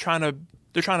now they're trying to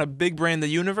they're trying to big brain the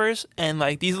universe, and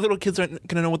like these little kids aren't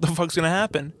gonna know what the fuck's gonna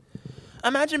happen.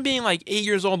 Imagine being like 8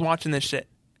 years old watching this shit.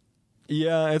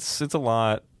 Yeah, it's a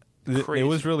lot. It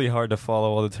was really hard to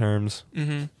follow all the terms.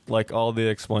 Mm-hmm. Like all the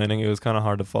explaining, it was kind of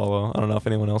hard to follow. I don't know if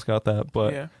anyone else got that,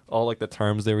 but all like the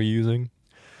terms they were using,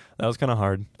 that was kind of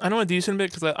hard. I know a decent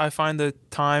bit because I find the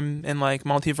time and like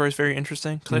multiverse very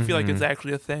interesting because I feel like it's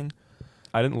actually a thing.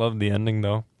 I didn't love the ending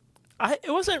though.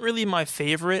 It wasn't really my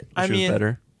favorite. I mean,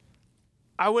 better.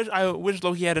 I wish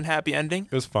Loki had a happy ending.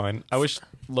 It was fine. I wish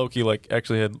Loki like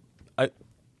actually had.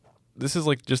 This is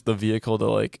like just the vehicle to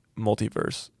like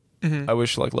multiverse. Mm-hmm. I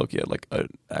wish like Loki had like an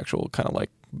actual kind of like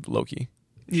Loki.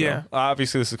 Yeah.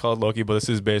 Obviously, this is called Loki, but this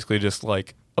is basically just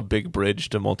like a big bridge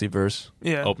to multiverse.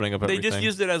 Yeah. Opening up everything. They just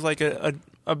used it as like a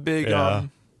big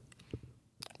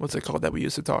what's it called that we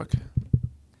used to talk?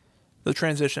 The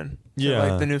transition. To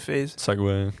like the new phase.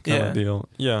 Segue kind of deal.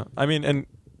 Yeah. I mean, and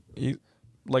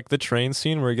like the train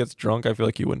scene where he gets drunk, I feel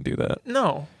like he wouldn't do that.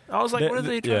 No. I was like, what are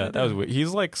they trying to do? Yeah, that was weird. He's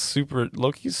like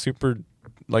Loki's super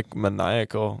like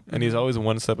maniacal, and he's always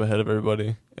one step ahead of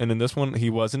everybody. And in this one, he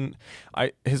wasn't.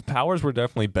 His powers were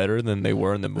definitely better than they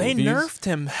were in the movies. They nerfed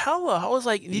him hella. I was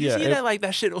like, did you see that? Like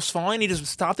that shit was falling. He just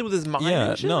stopped it with his mind. Yeah,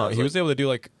 and shit? no, he was able to do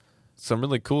like some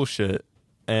really cool shit,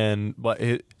 but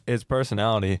his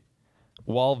personality,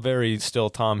 while very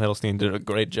still Tom Hiddleston did a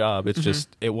great job. It's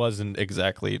just it wasn't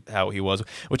exactly how he was,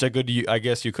 which I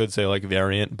guess you could say like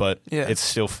variant, but it's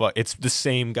still it's the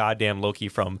same goddamn Loki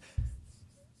from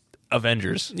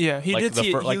Avengers. Yeah, he like did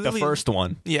the first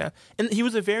one. Yeah, and he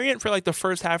was a variant for like the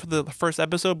first half of the first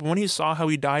episode, but when he saw how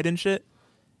he died and shit,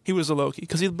 he was a Loki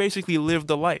because he basically lived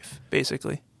the life,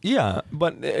 basically. Yeah,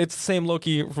 but it's the same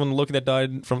Loki from the Loki that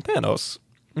died from Thanos.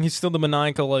 He's still the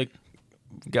maniacal like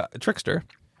trickster.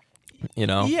 You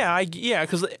know? Yeah,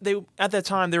 because they at that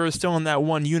time they were still in that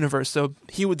one universe, so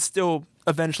he would still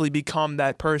eventually become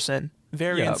that person.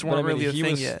 Variants weren't really a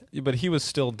thing yet. But he was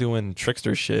still doing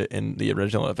trickster shit in the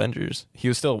original Avengers. He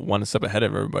was still one step ahead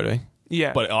of everybody.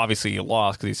 Yeah. But obviously he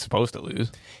lost because he's supposed to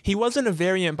lose. He wasn't a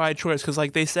variant by choice because,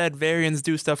 like they said, variants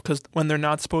do stuff because when they're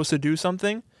not supposed to do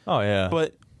something. Oh, yeah.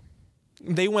 But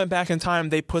they went back in time.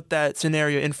 They put that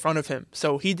scenario in front of him.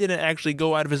 So he didn't actually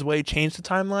go out of his way, change the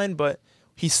timeline, but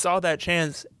he saw that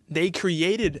chance. They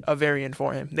created a variant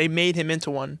for him. They made him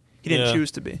into one. He didn't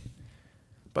choose to be.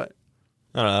 But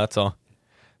I don't know. That's all.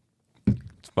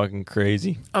 It's fucking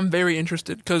crazy. I'm very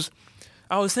interested because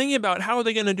I was thinking about how are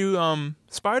they going to do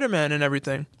Spider-Man and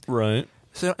everything. Right.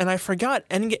 So, and I forgot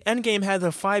Endgame had a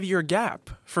 5-year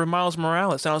gap for Miles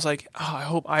Morales, and I was like,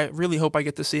 I really hope I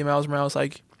get to see Miles Morales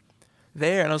like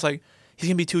there. And I was like, he's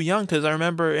gonna be too young because I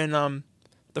remember in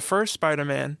the first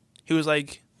Spider-Man, he was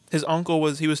like his uncle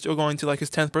was still going to like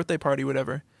his 10th birthday party,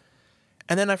 whatever.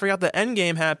 And then I forgot the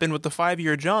Endgame happened with the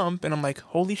 5-year jump, and I'm like,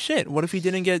 holy shit, what if he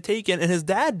didn't get taken? And his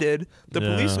dad did, the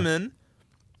policeman.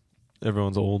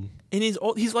 Everyone's old. And he's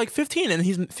old. He's like 15, and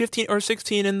he's 15 or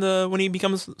 16 when he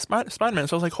becomes Spider-Man.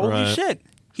 So I was like, holy shit,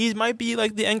 he might be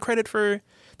like the end credit for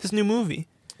this new movie.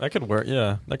 That could work.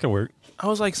 Yeah, that could work. I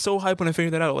was like so hyped when I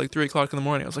figured that out at like 3 o'clock in the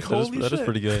morning. I was like, holy shit. That is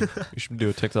pretty good. We should do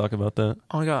a TikTok about that.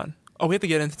 Oh my god. Oh, we have to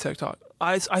get into TikTok.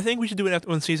 I think we should do it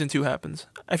when season 2 happens.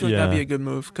 I feel like that'd be a good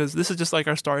move because this is just like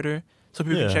our starter, so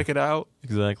people can check it out.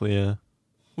 Exactly. Yeah.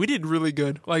 We did really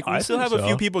good. Like we still have a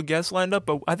few people guests lined up,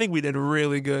 but I think we did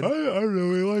really good. I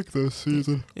really like this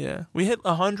season. Yeah, we hit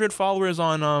 100 followers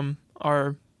on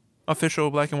our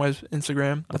official Black and White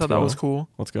Instagram. I thought that was cool.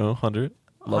 Let's go 100.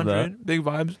 Love 100, that. Big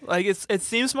vibes. Like it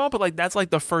seems small, but like that's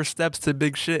like the first steps to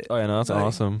big shit. Oh yeah, no, that's like,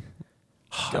 awesome.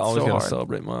 Always gotta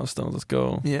celebrate milestones. Let's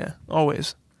go. Yeah,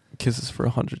 always. Kisses for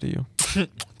 100 to you.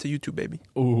 To you too, baby.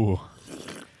 Ooh,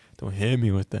 don't hit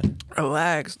me with that.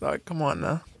 Relax, dog. Come on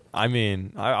now. I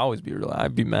mean, I always be relaxed.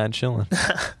 I'd be mad chilling.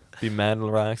 Be mad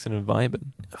relaxing and vibing.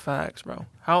 Facts, bro.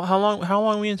 How long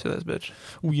are we into this, bitch?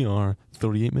 We are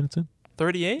 38 minutes in.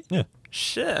 38? Yeah.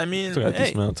 Shit, I mean, still got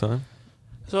this amount of time.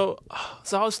 So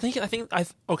I was thinking.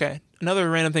 Okay, another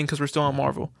random thing because we're still on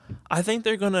Marvel. I think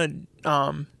they're gonna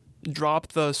drop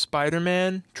the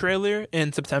Spider-Man trailer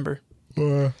in September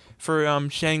for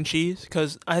Shang-Chi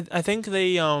because I think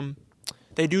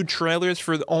they do trailers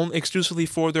for exclusively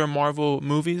for their Marvel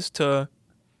movies so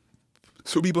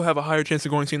people have a higher chance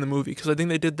of going and seeing the movie because I think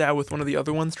they did that with one of the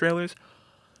other ones trailers.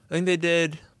 I think they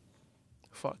did.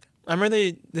 I remember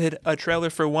they did a trailer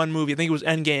for one movie. I think it was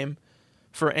Endgame.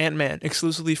 For Ant-Man,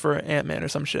 exclusively for Ant-Man or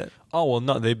some shit. Oh, well,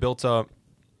 no, they built up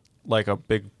like a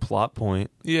big plot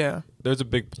point. Yeah. There's a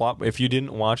big plot. If you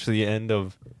didn't watch the end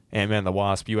of Ant-Man and the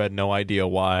Wasp, you had no idea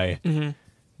why. Mm-hmm.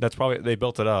 That's probably, they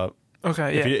built it up.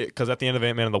 Okay, yeah. Because at the end of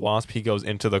Ant-Man and the Wasp, he goes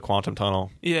into the quantum tunnel.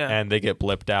 Yeah. And they get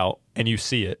blipped out, and you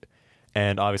see it.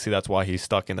 and obviously that's why he's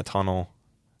stuck in the tunnel,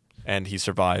 and he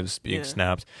survives being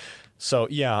snapped. So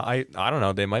yeah, I don't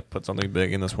know. They might put something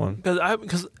big in this one because I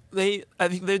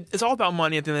think it's all about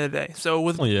money at the end of the day. So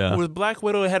with Black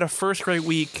Widow, it had a first great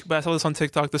week, but I saw this on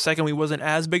TikTok. The second week wasn't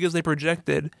as big as they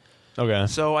projected. Okay.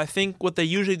 So I think what they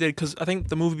usually did, because I think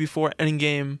the movie before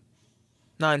Endgame,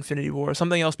 not Infinity War,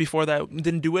 something else before that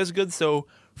didn't do as good. So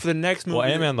for the next movie,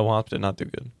 Ant-Man and the Wasp did not do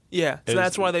good. Yeah, so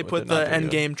that's why they put the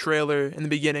Endgame trailer in the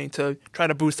beginning to try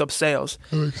to boost up sales.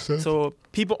 That makes sense. So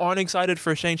people aren't excited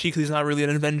for Shang-Chi because he's not really an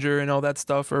Avenger and all that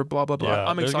stuff or blah, blah, blah. Yeah,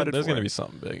 I'm excited there's for going to it. be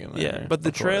something big in there. Yeah, but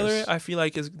the trailer, I feel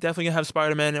like, is definitely going to have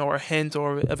Spider-Man or a hint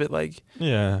or of it, like,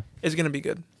 it's going to be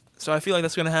good. So I feel like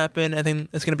that's going to happen. I think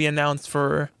it's going to be announced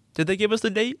for... Did they give us the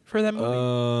date for that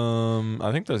movie?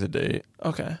 I think there's a date.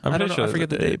 Okay. I don't know. Sure I forget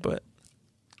the date, but...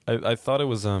 I thought it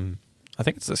was... I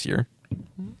think it's this year.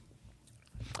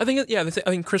 I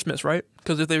think Christmas, right?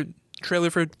 Because if they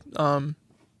trailer for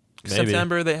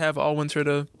September, they have all winter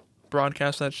to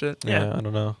broadcast that shit. Yeah, I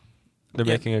don't know. They're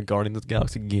making a Guardians of the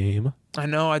Galaxy game. I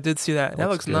know, I did see that. That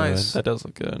looks nice. That does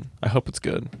look good. I hope it's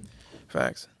good.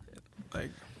 Facts. Like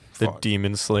the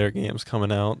Demon Slayer game's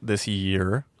coming out this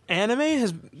year. Anime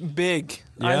is big.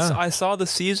 Yeah. I saw the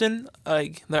season.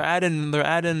 Like they're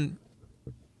adding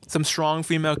some strong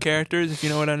female characters, if you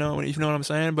know what I'm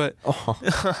saying. But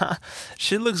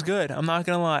shit looks good. I'm not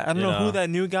gonna lie. I don't know who that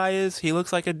new guy is. He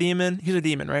looks like a demon. He's a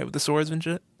demon, right, with the swords and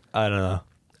shit. I don't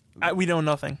know. We know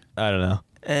nothing. I don't know.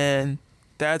 And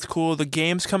that's cool. The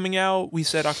game's coming out. We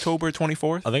said October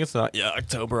 24th. I think it's not. Yeah,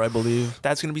 October, I believe.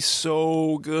 That's gonna be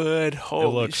so good. Holy it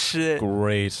looks shit!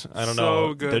 Great. I don't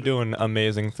know. Good. They're doing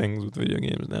amazing things with video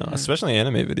games now, especially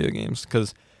anime video games.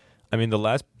 Because, I mean, the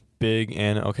last big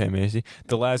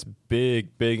the last big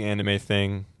anime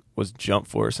thing was Jump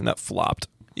Force, and that flopped.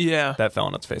 Yeah, that fell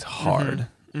on its face hard.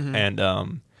 And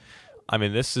I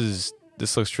mean, this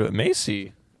looks true.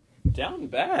 Macy, down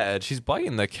bad. She's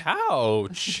biting the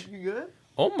couch. You good?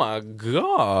 Oh my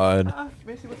god.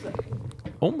 Macy, what's that?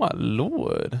 Oh my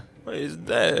lord. What is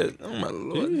that? Oh my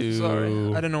lord. Ew. Sorry,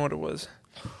 I didn't know what it was.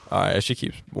 All right, if she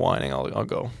keeps whining, I'll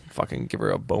go fucking give her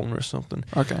a bone or something.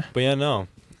 Okay. But yeah, no.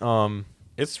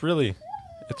 It's really.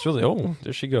 Oh,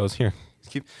 there she goes. Here.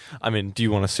 Do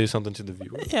you want to say something to the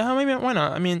viewers? Yeah, maybe. Why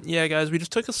not? I mean, yeah, guys, we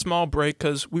just took a small break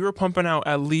because we were pumping out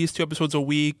at least 2 episodes a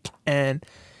week, and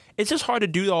it's just hard to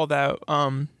do all that.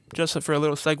 Just for a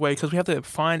little segue, because we have to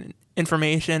find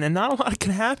information, and not a lot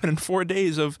can happen in 4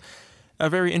 days of a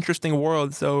very interesting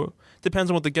world. So it depends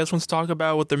on what the guest wants to talk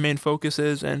about, what their main focus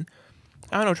is, and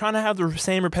I don't know, trying to have the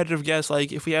same repetitive guests.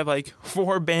 Like if we have like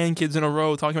 4 band kids in a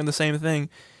row talking about the same thing,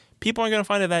 people aren't going to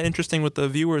find it that interesting with the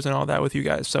viewers and all that with you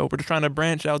guys. So we're just trying to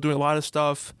branch out, do a lot of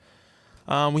stuff.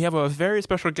 We have a very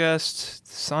special guest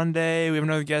Sunday. We have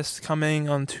another guest coming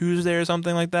on Tuesday or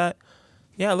something like that.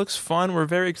 Yeah, it looks fun. We're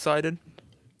very excited.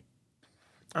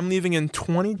 I'm leaving in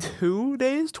 21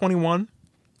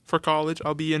 for college.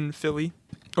 I'll be in Philly.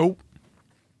 Oh,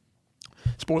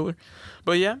 spoiler.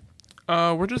 But yeah,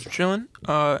 we're just chilling.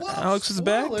 Alex is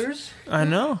back. I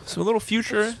know. So a little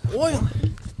future. Spoiler.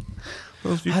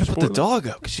 I had to put the dog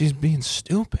out because she's being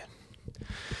stupid.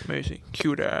 Macy,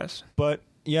 cute ass. But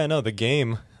yeah, no, the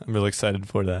game. I'm really excited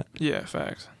for that. Yeah,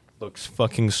 facts. Looks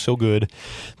fucking so good.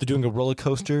 They're doing a roller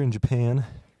coaster in Japan.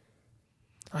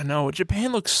 I know.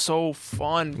 Japan looks so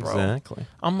fun, bro. Exactly.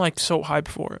 I'm like so hyped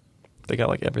for it. They got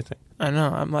like everything. I know.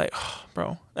 I'm like, oh,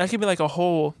 bro, that could be like a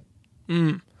whole.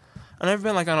 I've never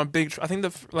been like on a big. I think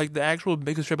the actual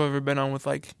biggest trip I've ever been on with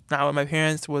like not with my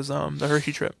parents was the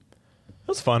Hershey trip. It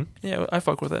was fun. Yeah, I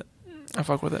fuck with it.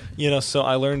 So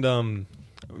I learned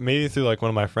maybe through like one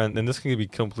of my friends, and this can be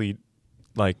complete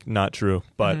like not true,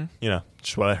 but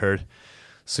just what I heard.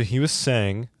 So he was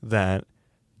saying that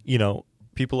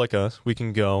people like us, we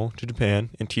can go to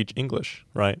Japan and teach English,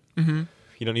 right? Mm-hmm.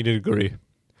 You don't need a degree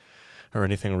or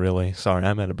anything really. Sorry,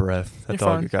 I'm out of breath. That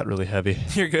dog got really heavy.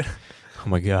 You're good. Oh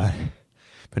my god,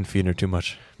 been feeding her too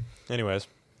much. Anyways,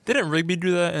 didn't Rigby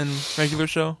do that in regular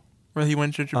show where he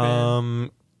went to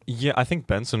Japan? Yeah, I think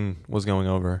Benson was going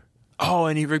over. Oh,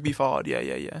 and Rigby followed.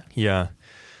 Yeah. Yeah.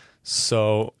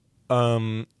 So,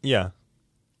 yeah.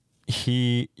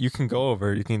 You can go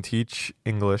over. You can teach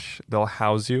English. They'll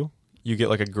house you. You get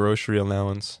like a grocery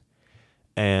allowance,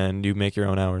 and you make your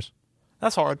own hours.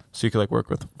 That's hard. So you could like work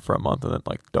for a month and then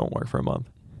like don't work for a month.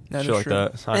 That shit is like true.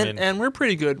 that. So, and we're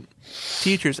pretty good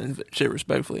teachers and shit,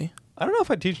 respectfully. I don't know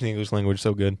if I teach the English language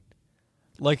so good.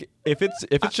 Like if it's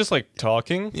just like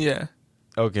talking, yeah,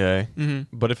 okay.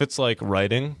 Mm-hmm. But if it's like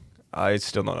writing, I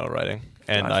still don't know writing,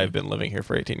 and gotcha. I've been living here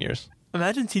for 18 years.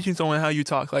 Imagine teaching someone how you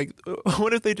talk. Like,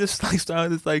 what if they just like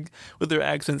started this like with their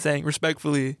accent saying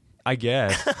respectfully? I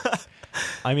guess.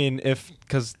 I mean,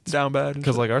 because Down bad.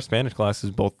 like our Spanish class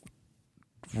is both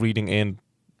reading and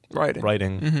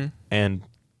writing and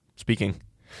speaking,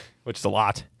 which is a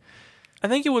lot. I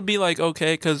think it would be like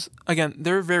okay, because again,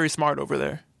 they're very smart over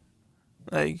there.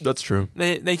 Like that's true.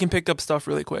 They can pick up stuff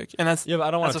really quick, and that's but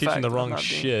I don't want to teach them the wrong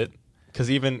shit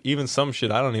because even some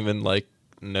shit I don't even like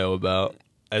know about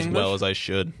as English? well as I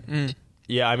should.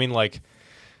 Yeah, I mean like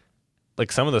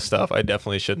some of the stuff I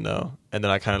definitely should know, and then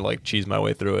I kind of like cheese my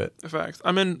way through it. Facts.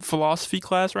 I'm in philosophy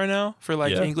class right now for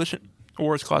like English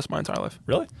worst class my entire life.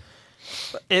 Really?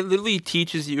 It literally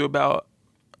teaches you about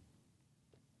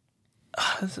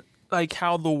like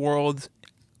how the world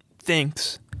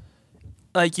thinks.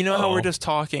 Like, you know how we're just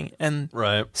talking and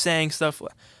saying stuff.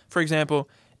 For example,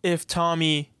 if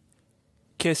Tommy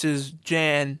kisses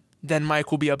Jan, then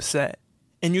Mike will be upset.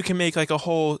 And you can make like a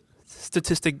whole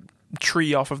statistic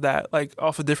tree off of that, like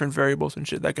off of different variables and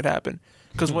shit that could happen.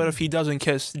 Because what if he doesn't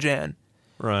kiss Jan?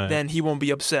 Right. Then he won't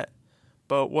be upset.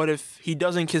 But what if he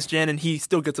doesn't kiss Jan and he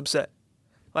still gets upset?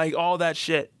 Like all that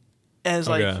shit. And it's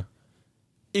like,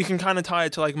 you can kind of tie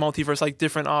it to like multiverse, like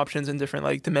different options and different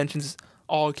like dimensions,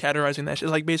 all categorizing that shit.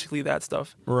 Like basically that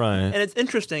stuff. Right. And it's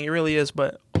interesting, it really is,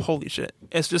 but holy shit.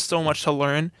 It's just so much to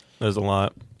learn. There's a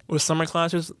lot. With summer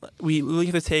classes, we literally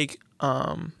have to take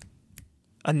a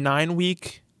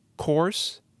 9-week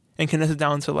course and condense it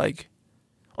down to like,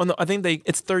 I think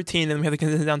it's 13 and we have to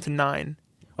condense it down to 9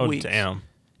 weeks. Damn.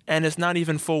 And it's not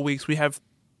even full weeks. We have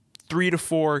 3 to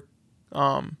 4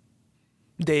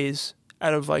 days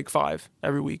out of like 5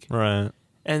 every week. Right.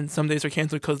 And some days are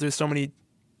canceled because there's so many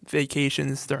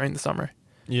vacations during the summer.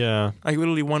 Yeah. Like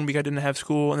literally 1 week I didn't have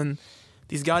school, and then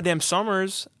these goddamn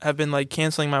summers have been like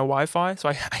canceling my Wi-Fi, so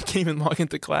I can't even log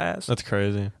into class. That's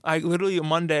crazy. I literally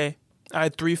Monday, I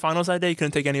had 3 finals that day,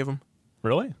 couldn't take any of them.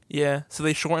 Really? Yeah. So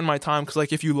they shortened my time because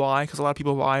like if you lie, because a lot of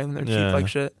people lie and they're cheap like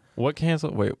shit. What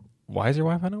canceled? Wait, why is your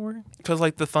Wi-Fi not working? Because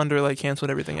like the thunder like canceled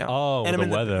everything out. Oh, and the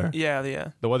weather. Yeah.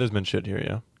 The weather's been shit here,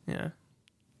 yeah. Yeah.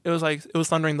 It was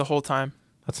thundering the whole time.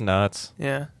 That's nuts.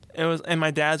 Yeah. It was, and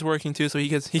my dad's working too, so he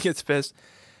gets pissed.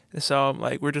 So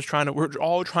like we're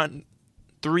all trying,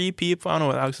 3 people. I don't know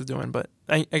what Alex is doing, but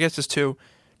I guess just 2,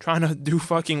 trying to do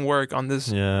fucking work on this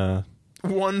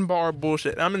 1 bar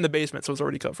bullshit. I'm in the basement, so it's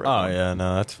already cut for everyone. Oh yeah,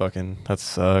 no, that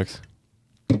sucks.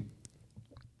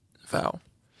 Foul.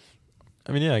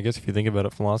 I mean, yeah, I guess if you think about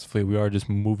it philosophically, we are just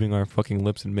moving our fucking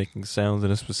lips and making sounds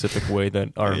in a specific way that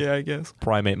our I guess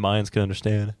primate minds can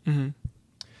understand. Mm-hmm.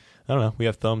 I don't know. We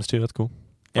have thumbs too. That's cool.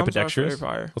 Ambidextrous.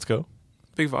 Let's go.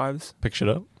 Big vibes. Pick shit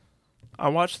up. I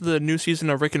watched the new season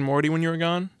of Rick and Morty when you were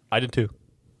gone. I did too.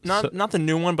 Not the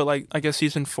new one, but like I guess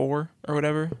season 4 or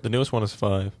whatever. The newest one is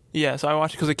 5. Yeah, so I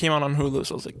watched it because it came out on Hulu.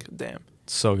 So I was like, damn.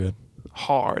 It's so good.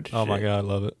 Hard. Oh shit. my god, I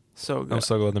love it. So good. I'm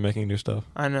so glad they're making new stuff.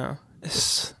 I know.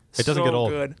 It doesn't get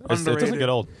old. Good. It doesn't get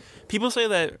old. People say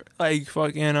that like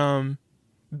fucking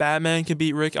Batman can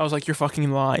beat Rick. I was like, you're fucking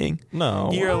lying.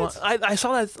 No. I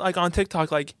saw that like on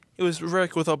TikTok. Like it was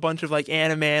Rick with a bunch of like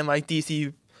anime and like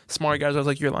DC smart guys. I was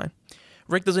like, you're lying.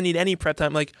 Rick doesn't need any prep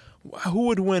time. Like, who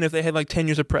would win if they had like 10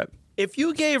 years of prep? If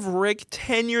you gave Rick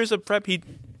 10 years of prep, he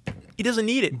doesn't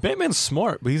need it. Batman's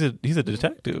smart, but he's a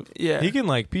detective. Yeah. He can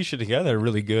like piece shit together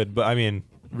really good. But I mean,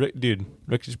 Rick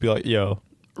just be like, yo.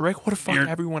 Rick would have fucked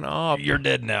everyone up. You're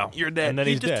dead now. You're dead. And then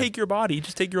he'd he's just dead. take your body.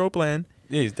 Just take your plan.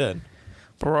 Yeah, he's dead.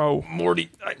 Bro. Morty,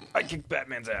 I kicked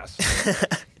Batman's ass.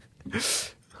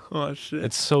 Oh, shit.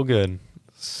 It's so good.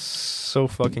 So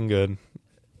fucking good.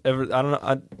 I don't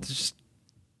know.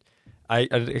 I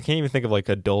can't even think of like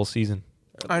a dull season.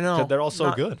 I know. They're all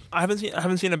so good. I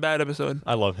haven't seen a bad episode.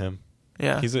 I love him.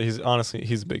 Yeah. He's honestly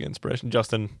a big inspiration.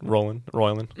 Justin Roiland,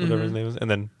 whatever his name is. And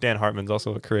then Dan Hartman's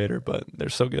also a creator, but they're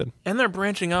so good. And they're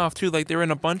branching off too. Like they were in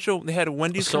a bunch of, they had a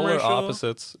Wendy's Solar commercial.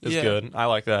 Opposites is good. I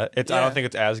like that. I don't think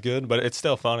it's as good, but it's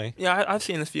still funny. Yeah, I've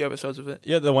seen a few episodes of it.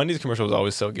 Yeah, the Wendy's commercial was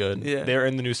always so good. Yeah. They're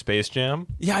in the new Space Jam.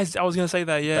 Yeah, I was gonna say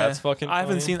that. Yeah, that's fucking funny. I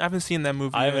haven't seen that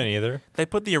movie. I yet. haven't either. They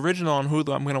put the original on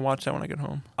Hulu. I'm gonna watch that when I get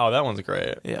home. Oh, that one's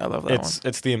great. Yeah, I love that one.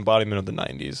 It's the embodiment of the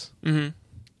 90s. Mm-hmm.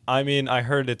 I mean, I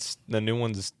heard the new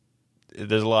one's.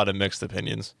 There's a lot of mixed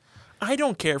opinions. I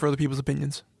don't care for other people's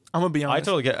opinions. I'm gonna be honest. I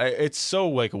totally get. It's so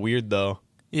like weird though.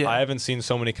 Yeah. I haven't seen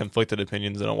so many conflicted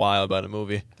opinions in a while about a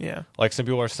movie. Yeah. Like some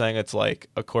people are saying it's like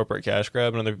a corporate cash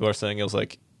grab, and other people are saying it was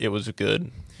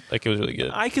good. Like it was really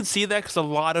good. I could see that because a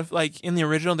lot of like in the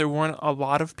original there weren't a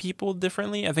lot of people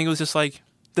differently. I think it was just like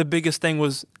the biggest thing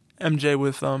was MJ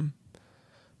with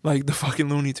like the fucking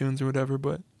Looney Tunes or whatever.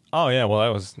 But oh yeah, well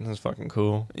that was fucking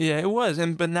cool. yeah, it was.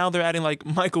 But now they're adding like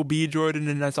Michael B. Jordan,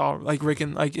 and that's all like Rick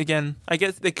and like again. I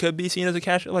guess they could be seen as a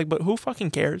cash like, but who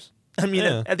fucking cares? I mean,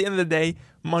 Yeah. at the end of the day,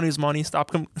 money's money.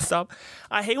 Stop.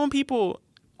 I hate when people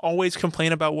always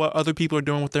complain about what other people are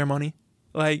doing with their money.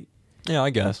 Like, Yeah, I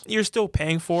guess. you're still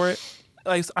paying for it.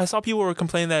 Like, I saw people were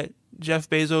complaining that Jeff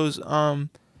Bezos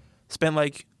spent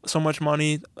like so much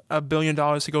money, $1 billion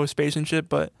to go to space and shit,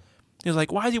 but he was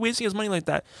like, why is he wasting his money like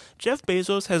that? Jeff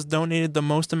Bezos has donated the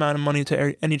most amount of money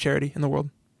to any charity in the world.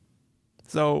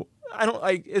 So I don't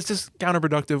like. It's just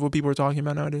counterproductive what people are talking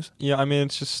about nowadays. Yeah, I mean,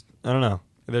 it's just, I don't know.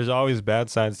 There's always bad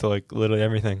sides to like literally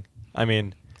everything. I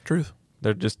mean, Truth.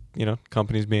 they're just,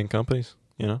 companies being companies,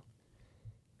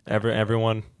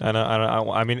 Everyone,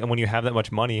 I mean, when you have that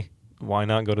much money, why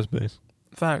not go to space?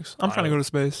 Facts. I'm trying to go to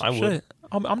space. I would. Shit.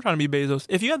 I'm trying to be Bezos.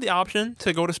 If you had the option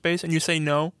to go to space and you say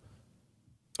no,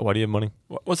 Why do you have money?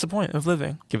 what's the point of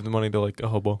living? Give the money to like a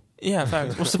hobo. Yeah,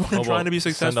 facts. What's the point of trying to be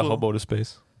successful? Send a hobo to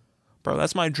space. Bro,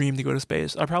 that's my dream to go to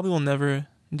space. I probably will never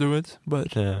do it,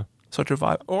 but Yeah. such a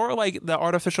vibe. Or like the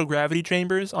artificial gravity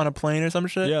chambers on a plane or some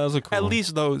shit. Yeah, those are cool. At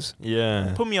least those.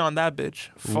 Yeah. Put me on that bitch.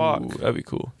 Fuck. Ooh, that'd be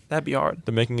cool. That'd be hard.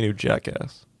 They're making a new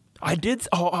Jackass. I did.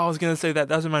 Oh, I was going to say that.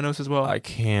 That's in my notes as well. I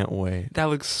can't wait. That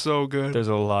looks so good. There's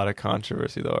a lot of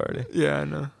controversy though already. Yeah, I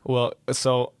know. Well,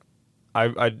 so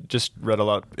I just read a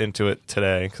lot into it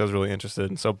today because I was really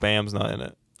interested. So Bam's not in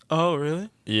it. Oh, really?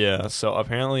 Yeah. So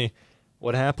apparently,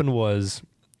 what happened was,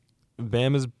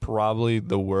 Bam is probably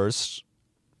the worst.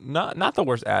 Not the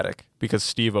worst addict because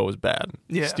Steve-O was bad.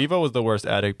 Yeah. Steve-O was the worst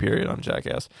addict period on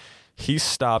Jackass. He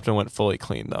stopped and went fully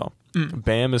clean though.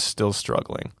 Bam is still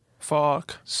struggling.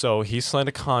 Fuck. So he signed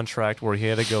a contract where he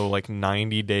had to go like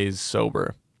 90 days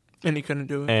sober. And he couldn't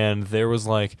do it. And there's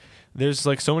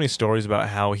so many stories about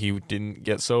how he didn't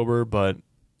get sober, but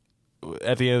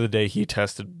at the end of the day, he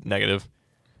tested negative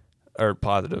or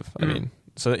positive. I mean,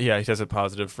 so yeah, he tested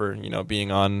positive for,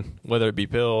 being on, whether it be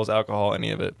pills, alcohol,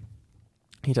 any of it.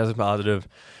 He tested positive.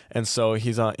 And so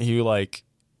he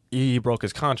broke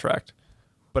his contract.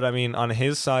 But I mean, on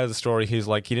his side of the story, he's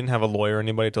like, he didn't have a lawyer or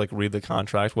anybody to like read the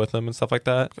contract with him and stuff like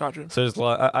that. Gotcha. So there's a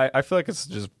lot. I feel like it's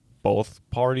just both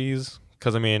parties.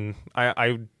 Because I mean,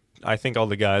 I think all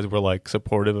the guys were like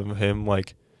supportive of him,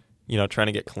 like, trying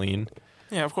to get clean.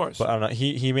 Yeah, of course. But I don't know.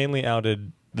 He mainly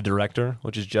outed the director,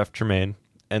 which is Jeff Tremaine,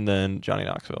 and then Johnny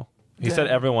Knoxville. He said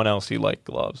everyone else he like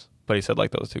loves, but he said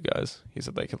like those two guys. He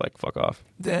said they could like fuck off.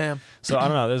 Damn. So I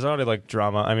don't know. There's already like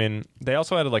drama. I mean, they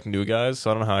also added like new guys,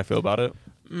 so I don't know how I feel about it.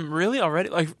 Really? Already?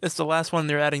 Like, it's the last one,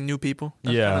 they're adding new people?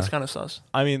 That's kind of sus.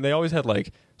 I mean, they always had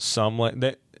like some like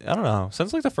I don't know.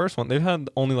 Since like the first one, they've had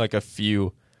only like a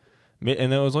few, and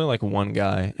there was only like one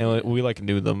guy, and like, we like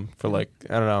knew them for like,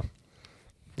 I don't know.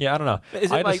 Yeah, I don't know.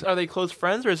 Is it like, are they close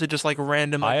friends, or is it just like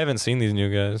random? I haven't seen these new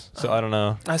guys, so I don't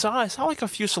know. I saw like a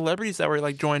few celebrities that were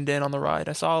like joined in on the ride.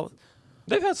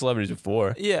 They've had celebrities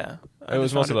before. Yeah. It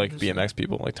was mostly like BMX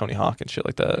people, like Tony Hawk and shit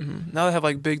like that. Mm-hmm. Now they have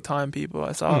like big time people.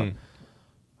 I saw.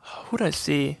 Who did I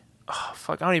see? Oh,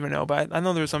 fuck, I don't even know, but I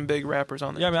know there's some big rappers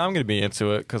on there. Yeah, I mean, I'm gonna be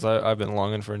into it because I've been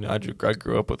longing for. I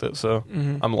grew up with it, so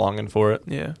I'm longing for it.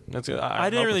 Yeah, that's good. I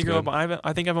didn't really grow up.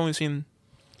 I think I've only seen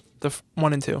the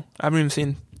 1 and 2. I haven't even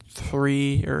seen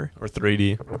 3 or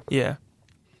 3D. Yeah,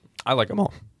 I like them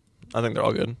all. I think they're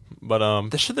all good. But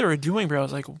the shit they were doing, bro, I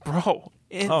was like, bro,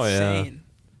 insane. Oh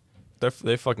yeah,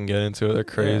 they fucking get into it. They're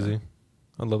crazy. Yeah.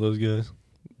 I love those guys.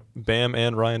 Bam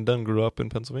and Ryan Dunn grew up in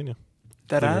Pennsylvania.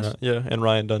 That ass? Yeah, and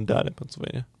Ryan Dunn died in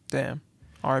Pennsylvania. Damn.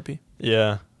 R.I.P.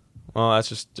 Yeah. Well, that's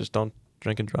just don't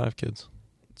drink and drive, kids.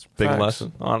 It's a big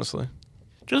lesson, honestly.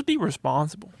 Just be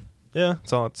responsible. Yeah,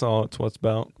 it's what it's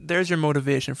about. There's your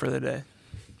motivation for the day.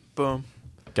 Boom.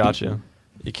 Gotcha.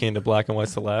 You came to Black and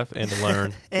Whites to laugh and to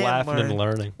learn. Laughing and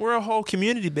learning. We're a whole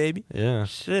community, baby. Yeah.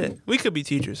 Shit. We could be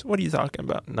teachers. What are you talking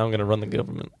about? Now I'm going to run the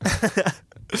government.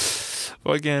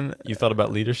 Well, again, you thought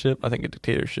about leadership? I think a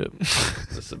dictatorship.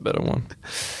 This is a better one.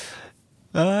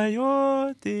 I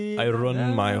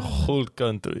run my whole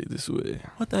country this way.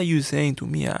 What are you saying to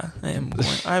me? I am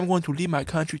going to lead my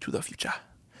country to the future.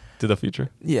 To the future?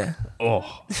 Yeah.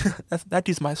 Oh, that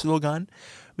is my slogan.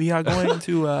 We are going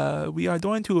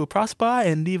to prosper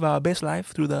and live our best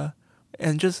life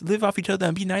and just live off each other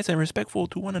and be nice and respectful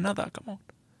to one another. Come on.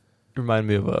 Remind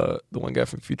me of the one guy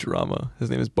from Futurama. His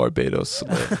name is Barbados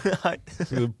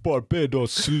Slim.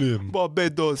 Barbados Slim.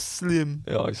 Barbados Slim.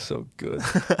 Oh, he's so good.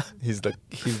 He's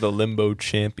the limbo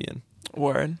champion.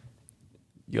 Word.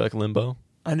 You like limbo?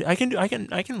 I can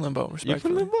limbo. Respectfully. You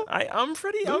can limbo? I'm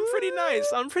pretty nice.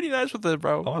 I'm pretty nice with it,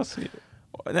 bro. Honestly.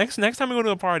 Next time we go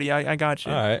to a party, I got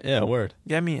you. All right, yeah, word.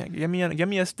 Get me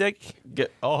a stick.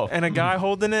 And a guy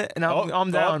holding it, and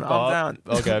I'm down. I'm down.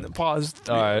 Okay. Pause.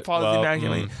 All right. Pause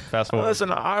immaculately. Fast forward.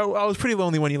 Listen, I was pretty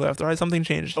lonely when you left. All right, something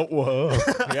changed. Oh, whoa.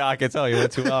 Yeah, I can tell you in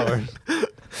 2 hours.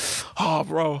 Oh,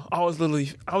 bro, I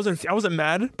wasn't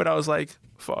mad, but I was like,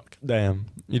 fuck. Damn.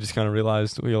 You just kind of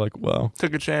realized, you're like, wow.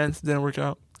 Took a chance, didn't work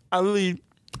out. I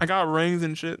got rings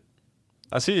and shit.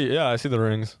 I see the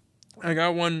rings. I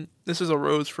got one. This is a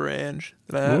rose for Ange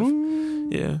that I have. Ooh.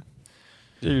 Yeah.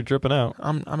 Yeah, you're dripping out.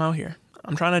 I'm out here.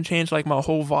 I'm trying to change like my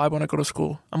whole vibe when I go to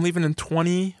school. I'm leaving in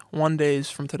 21 days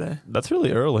from today. That's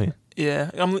really early.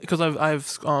 Yeah, because I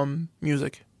have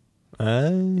music.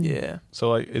 Yeah. So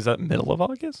like, is that middle of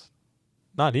August?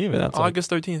 Not even. That's August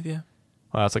 13th. Yeah.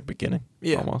 Wow, that's like beginning.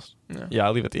 Yeah. Almost. Yeah. Yeah,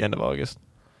 I leave at the end of August.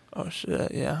 Oh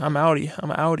shit. Yeah, I'm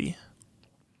outie.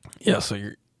 Yeah, so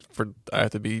I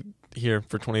have to be here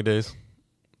for 20 days.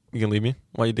 You can leave me?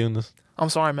 Why are you doing this? I'm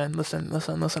sorry, man. Listen.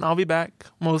 I'll be back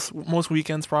most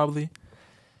weekends probably.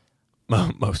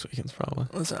 Most weekends probably.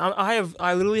 Listen,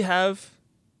 I literally have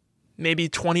maybe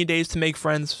 20 days to make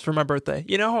friends for my birthday.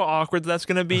 You know how awkward that's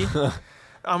gonna be?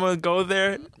 I'm gonna go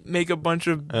there, make a bunch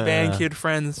of band kid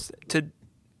friends to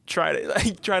try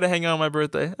to hang out on my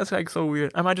birthday. That's like so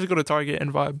weird. I might just go to Target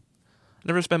and vibe.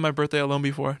 Never spent my birthday alone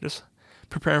before. Just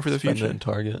preparing for the future. Spend it in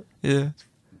Target. Yeah.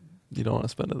 You don't want to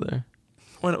spend it there.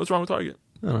 What's wrong with Target?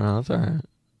 I don't know. That's all right.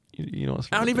 You don't want to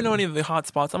spend I don't it even there. know any of the hot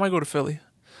spots. I might go to Philly.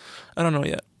 I don't know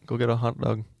yet. Go get a hot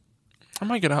dog. I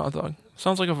might get a hot dog.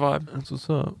 Sounds like a vibe. That's what's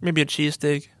up. Maybe a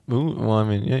cheesesteak. Ooh, well, I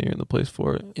mean, yeah, you're in the place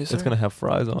for it. Yes, It's sir. going to have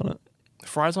fries on it.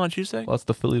 Fries on a cheesesteak? Well, that's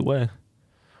the Philly way.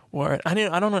 Word. I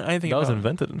don't know anything That about was it.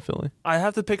 invented in Philly. I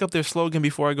have to pick up their slogan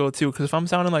before I go too, because if I'm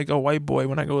sounding like a white boy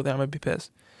when I go there, I might be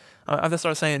pissed. I have to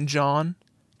start saying John,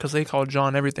 because they call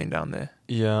John everything down there.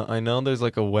 Yeah, I know there's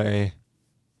like a way.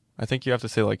 I think you have to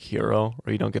say like hero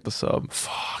or you don't get the sub.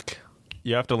 Fuck.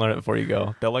 You have to learn it before you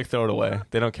go. They'll like throw it away.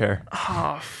 They don't care.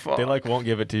 Oh, fuck. They like won't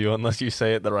give it to you unless you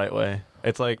say it the right way.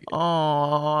 It's like,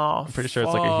 Oh, I'm pretty sure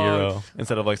it's like a hero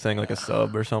instead of like saying like a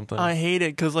sub or something. I hate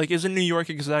it, because like, isn't New York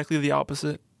exactly the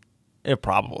opposite? It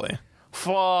probably.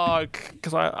 Fuck.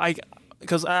 Because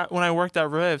when I worked at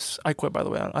Riffs, I quit, by the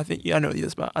way. I think, yeah, I know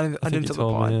this, but I didn't you tell the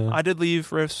told pod. me, yeah. I did leave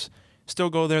Riffs, still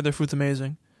go there. Their food's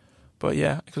amazing. But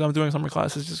yeah, because I'm doing summer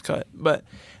classes, just cut. But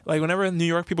like, whenever New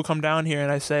York people come down here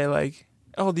and I say like,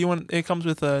 oh, do you want, it comes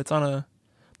with it's on a,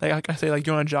 like I say like,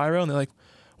 do you want a gyro? And they're like,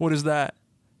 what is that?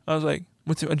 I was like,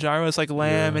 what's a gyro? It's like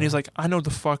lamb. Yeah. And he's like, I know what the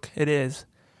fuck it is.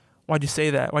 Why'd you say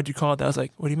that? Why'd you call it that? I was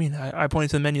like, what do you mean? I pointed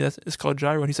to the menu. It's called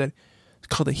gyro. And he said, it's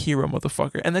called a hero,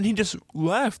 motherfucker. And then he just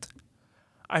left.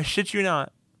 I shit you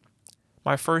not.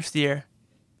 My first year.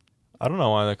 I don't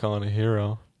know why they call it a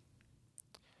hero.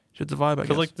 Shit's the vibe, I guess.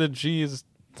 Because like the G is,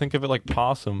 think of it like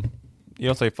possum. You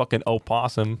don't say fucking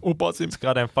opossum. Opossum. It's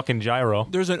goddamn fucking gyro.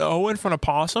 There's an O in front of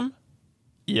possum?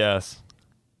 Yes.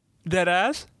 Dead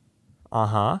ass?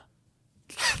 Uh-huh.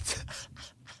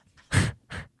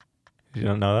 You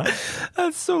don't know that?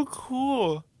 That's so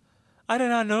cool. I did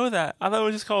not know that. I thought it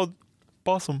was just called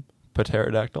possum.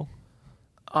 Pterodactyl.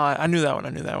 I knew that one.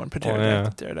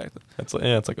 Pterodactyl. Pterodactyl.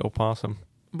 It's like opossum.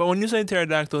 But when you say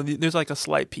pterodactyl, there's like a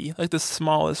slight P, like the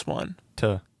smallest one.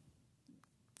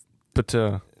 But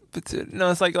No,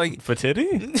 it's like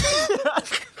fatity?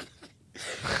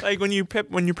 like when you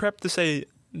prep to say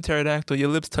pterodactyl, your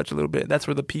lips touch a little bit. That's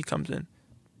where the P comes in.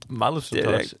 My lips will touch.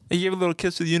 Pterodactyl. You give a little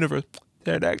kiss to the universe.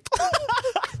 Pterodactyl.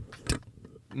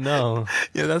 No.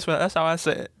 Yeah, that's how I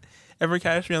say it. Ever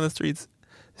catch me on the streets,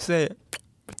 say it.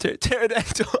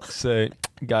 Pterodactyl. Say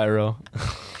gyro.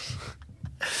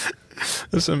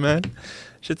 Listen, man,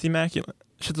 shit's immaculate.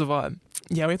 Shit's a vibe.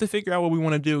 Yeah, we have to figure out what we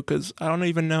want to do, because I don't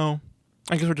even know.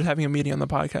 I guess we're just having a meeting on the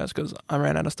podcast because I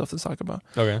ran out of stuff to talk about.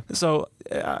 Okay. So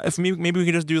maybe we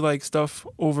could just do like stuff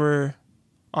over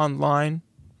online,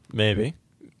 Maybe.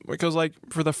 because like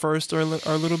for the first or a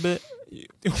little bit,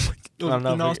 I don't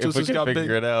know if we can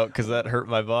figure it out because that hurt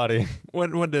my body.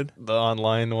 What did? The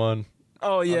online one.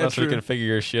 Oh yeah, Unless true. we can figure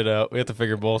your shit out. We have to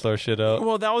figure both our shit out.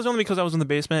 Well, that was only because I was in the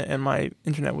basement and my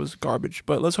internet was garbage.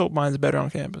 But let's hope mine's better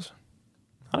on campus.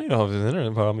 I don't even know if it's an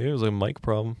internet problem. Maybe it was a mic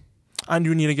problem. I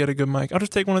do need to get a good mic. I'll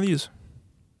just take one of these.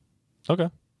 Okay.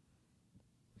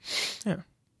 Yeah.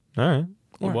 All right.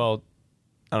 Or- Well,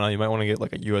 I don't know. You might want to get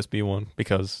like a USB one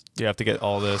because you have to get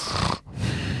all this.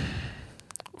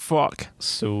 Fuck.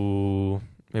 So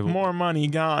maybe More money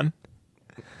gone.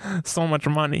 So much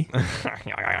money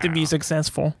to be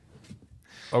successful.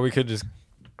 Or we could just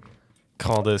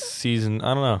call this season.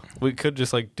 I don't know. We could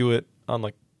just like do it on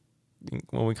like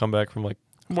when we come back from like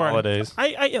holidays.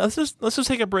 Let's just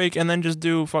take a break and then just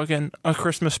do fucking a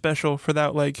Christmas special for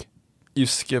that. Like, You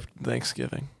skipped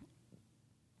Thanksgiving.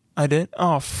 I did.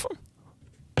 Oh,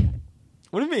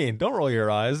 What do you mean? Don't roll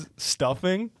your eyes.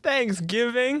 Stuffing,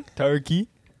 Thanksgiving. turkey,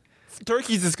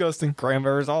 Turkey's disgusting.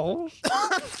 cranberry sauce.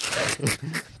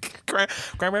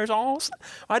 Cranberry sauce?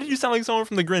 Why did you sound like someone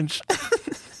from The Grinch?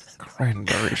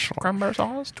 Cranberry sauce. Cranberry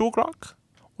sauce? 2 o'clock?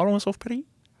 All on so pretty?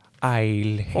 I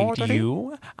hate 4:30?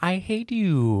 you. I hate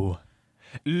you.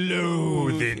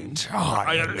 Loathe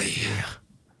entirely.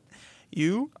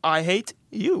 You? I hate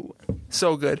you.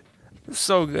 So good.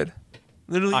 So good.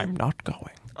 Literally I'm not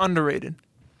going. underrated.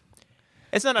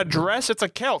 It's not a dress, it's a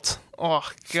kilt. Oh,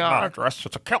 God. Not a dress,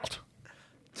 it's a kilt.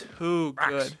 Too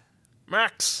good.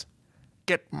 Max,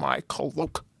 get my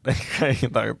cloak.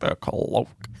 the cloak.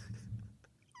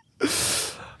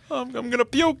 I'm gonna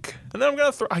puke, and then I'm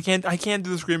gonna throw. I can't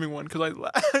do the screaming one because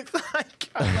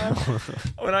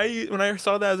when I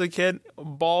saw that as a kid,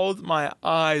 bawled my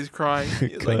eyes crying.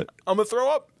 It's like, I'm gonna throw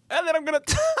up, and then I'm gonna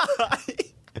die.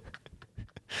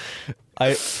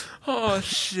 Oh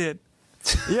shit.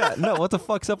 Yeah, no, what the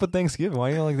fuck's up with Thanksgiving?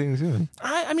 Why you don't like Thanksgiving?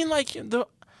 I mean, like the.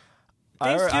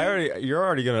 You're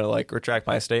already gonna like retract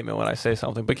my statement when I say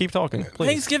something, but keep talking, please.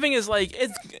 Thanksgiving is like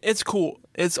it's cool.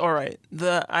 It's all right.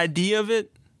 The idea of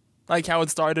it, like how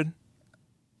it started.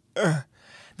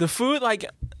 The food, like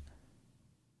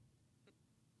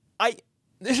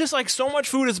there's just like so much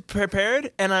food is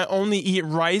prepared, and I only eat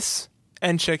rice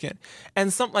and chicken,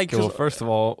 and some like. Okay, well, first of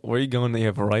all, where are you going that you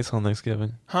have rice on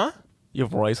Thanksgiving? Huh? You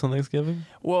have rice on Thanksgiving?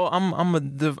 Well, I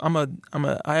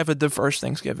have a diverse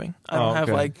Thanksgiving. I don't have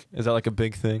like. Is that like a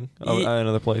big thing in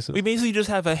other places? We basically just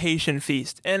have a Haitian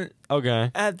feast, and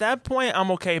at that point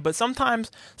I'm okay. But sometimes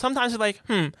it's like,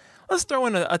 let's throw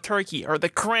in a turkey or the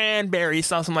cranberry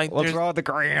sauce. I'm like, let's throw out the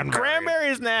cranberry.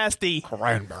 Cranberry is nasty.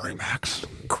 Cranberry, Max.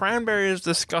 Cranberry is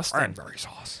disgusting. Cranberry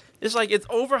sauce. It's like it's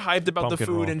overhyped about Pumpkin the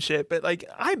food roll. and shit, but like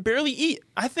I barely eat.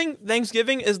 I think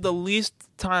Thanksgiving is the least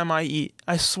time I eat.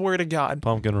 I swear to God.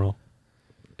 Pumpkin roll.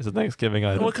 It's a Thanksgiving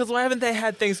item. Well, because why haven't they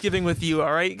had Thanksgiving with you?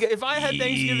 All right, if I had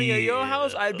Thanksgiving at your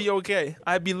house, I'd be okay.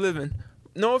 I'd be living.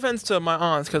 No offense to my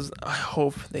aunts, because I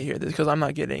hope they hear this, because I'm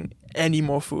not getting any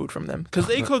more food from them, because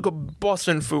they cook a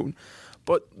bussin' food,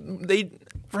 but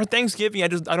for Thanksgiving I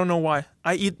don't know why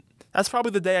I eat. That's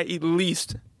probably the day I eat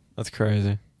least. That's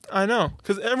crazy. I know,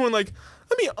 because everyone like,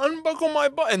 let me unbuckle my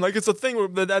button. Like it's a thing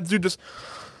where that dude just.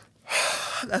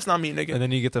 That's not me, nigga. And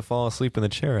then you get to fall asleep in the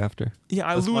chair after. Yeah,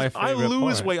 I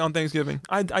lose weight on Thanksgiving.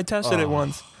 I tested it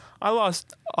once. I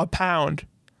lost a pound.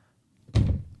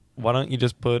 Why don't you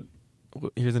just put?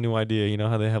 Here's a new idea. You know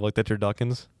how they have like the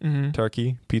turduckens,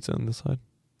 turkey, pizza on this side.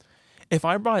 If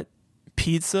I brought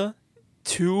pizza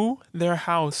to their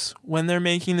house when they're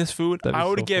making this food, I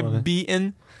would get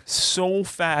beaten so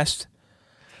fast.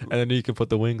 And then you can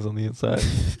put the wings on the inside.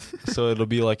 So it'll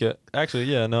be like a... Actually,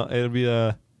 yeah, no, it'll be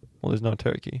a... Well, there's no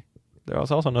turkey.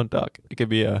 There's also no duck. It could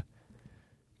be a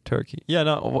turkey. Yeah,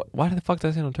 no, why the fuck did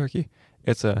I say no turkey?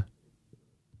 It's a...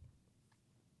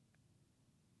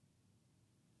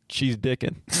 Cheese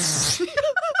dickin'.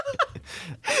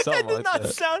 That did not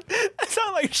sound... That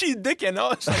sounded like she's dickin'. I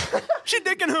was like, she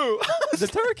dickin' who? The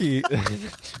turkey.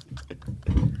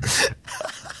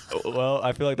 Well,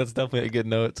 I feel like that's definitely a good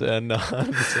note to end on.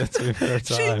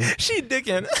 She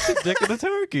dickin'. Dickin' the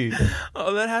turkey.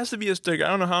 Oh, that has to be a sticker. I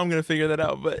don't know how I'm going to figure that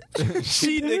out, but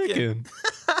she dickin'.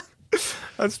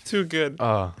 That's too good.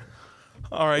 All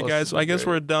right, guys. I guess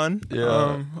we're done.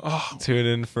 Yeah. Tune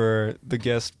in for the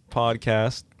guest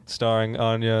podcast starring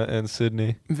Anya and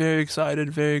Sydney. Very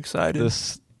excited. Very excited.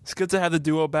 It's good to have the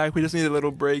duo back. We just need a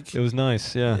little break. It was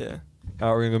nice. Yeah. Yeah. All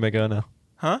right, we're going to go make it out now.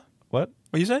 Huh? What?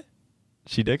 What you say?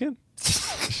 She dickin'?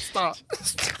 Stop.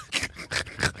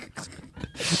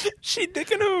 She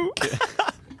dickin' who?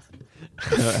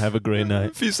 Have a great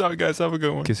night. Peace out, guys. Have a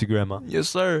good one. Kiss your grandma. Yes,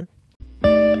 sir.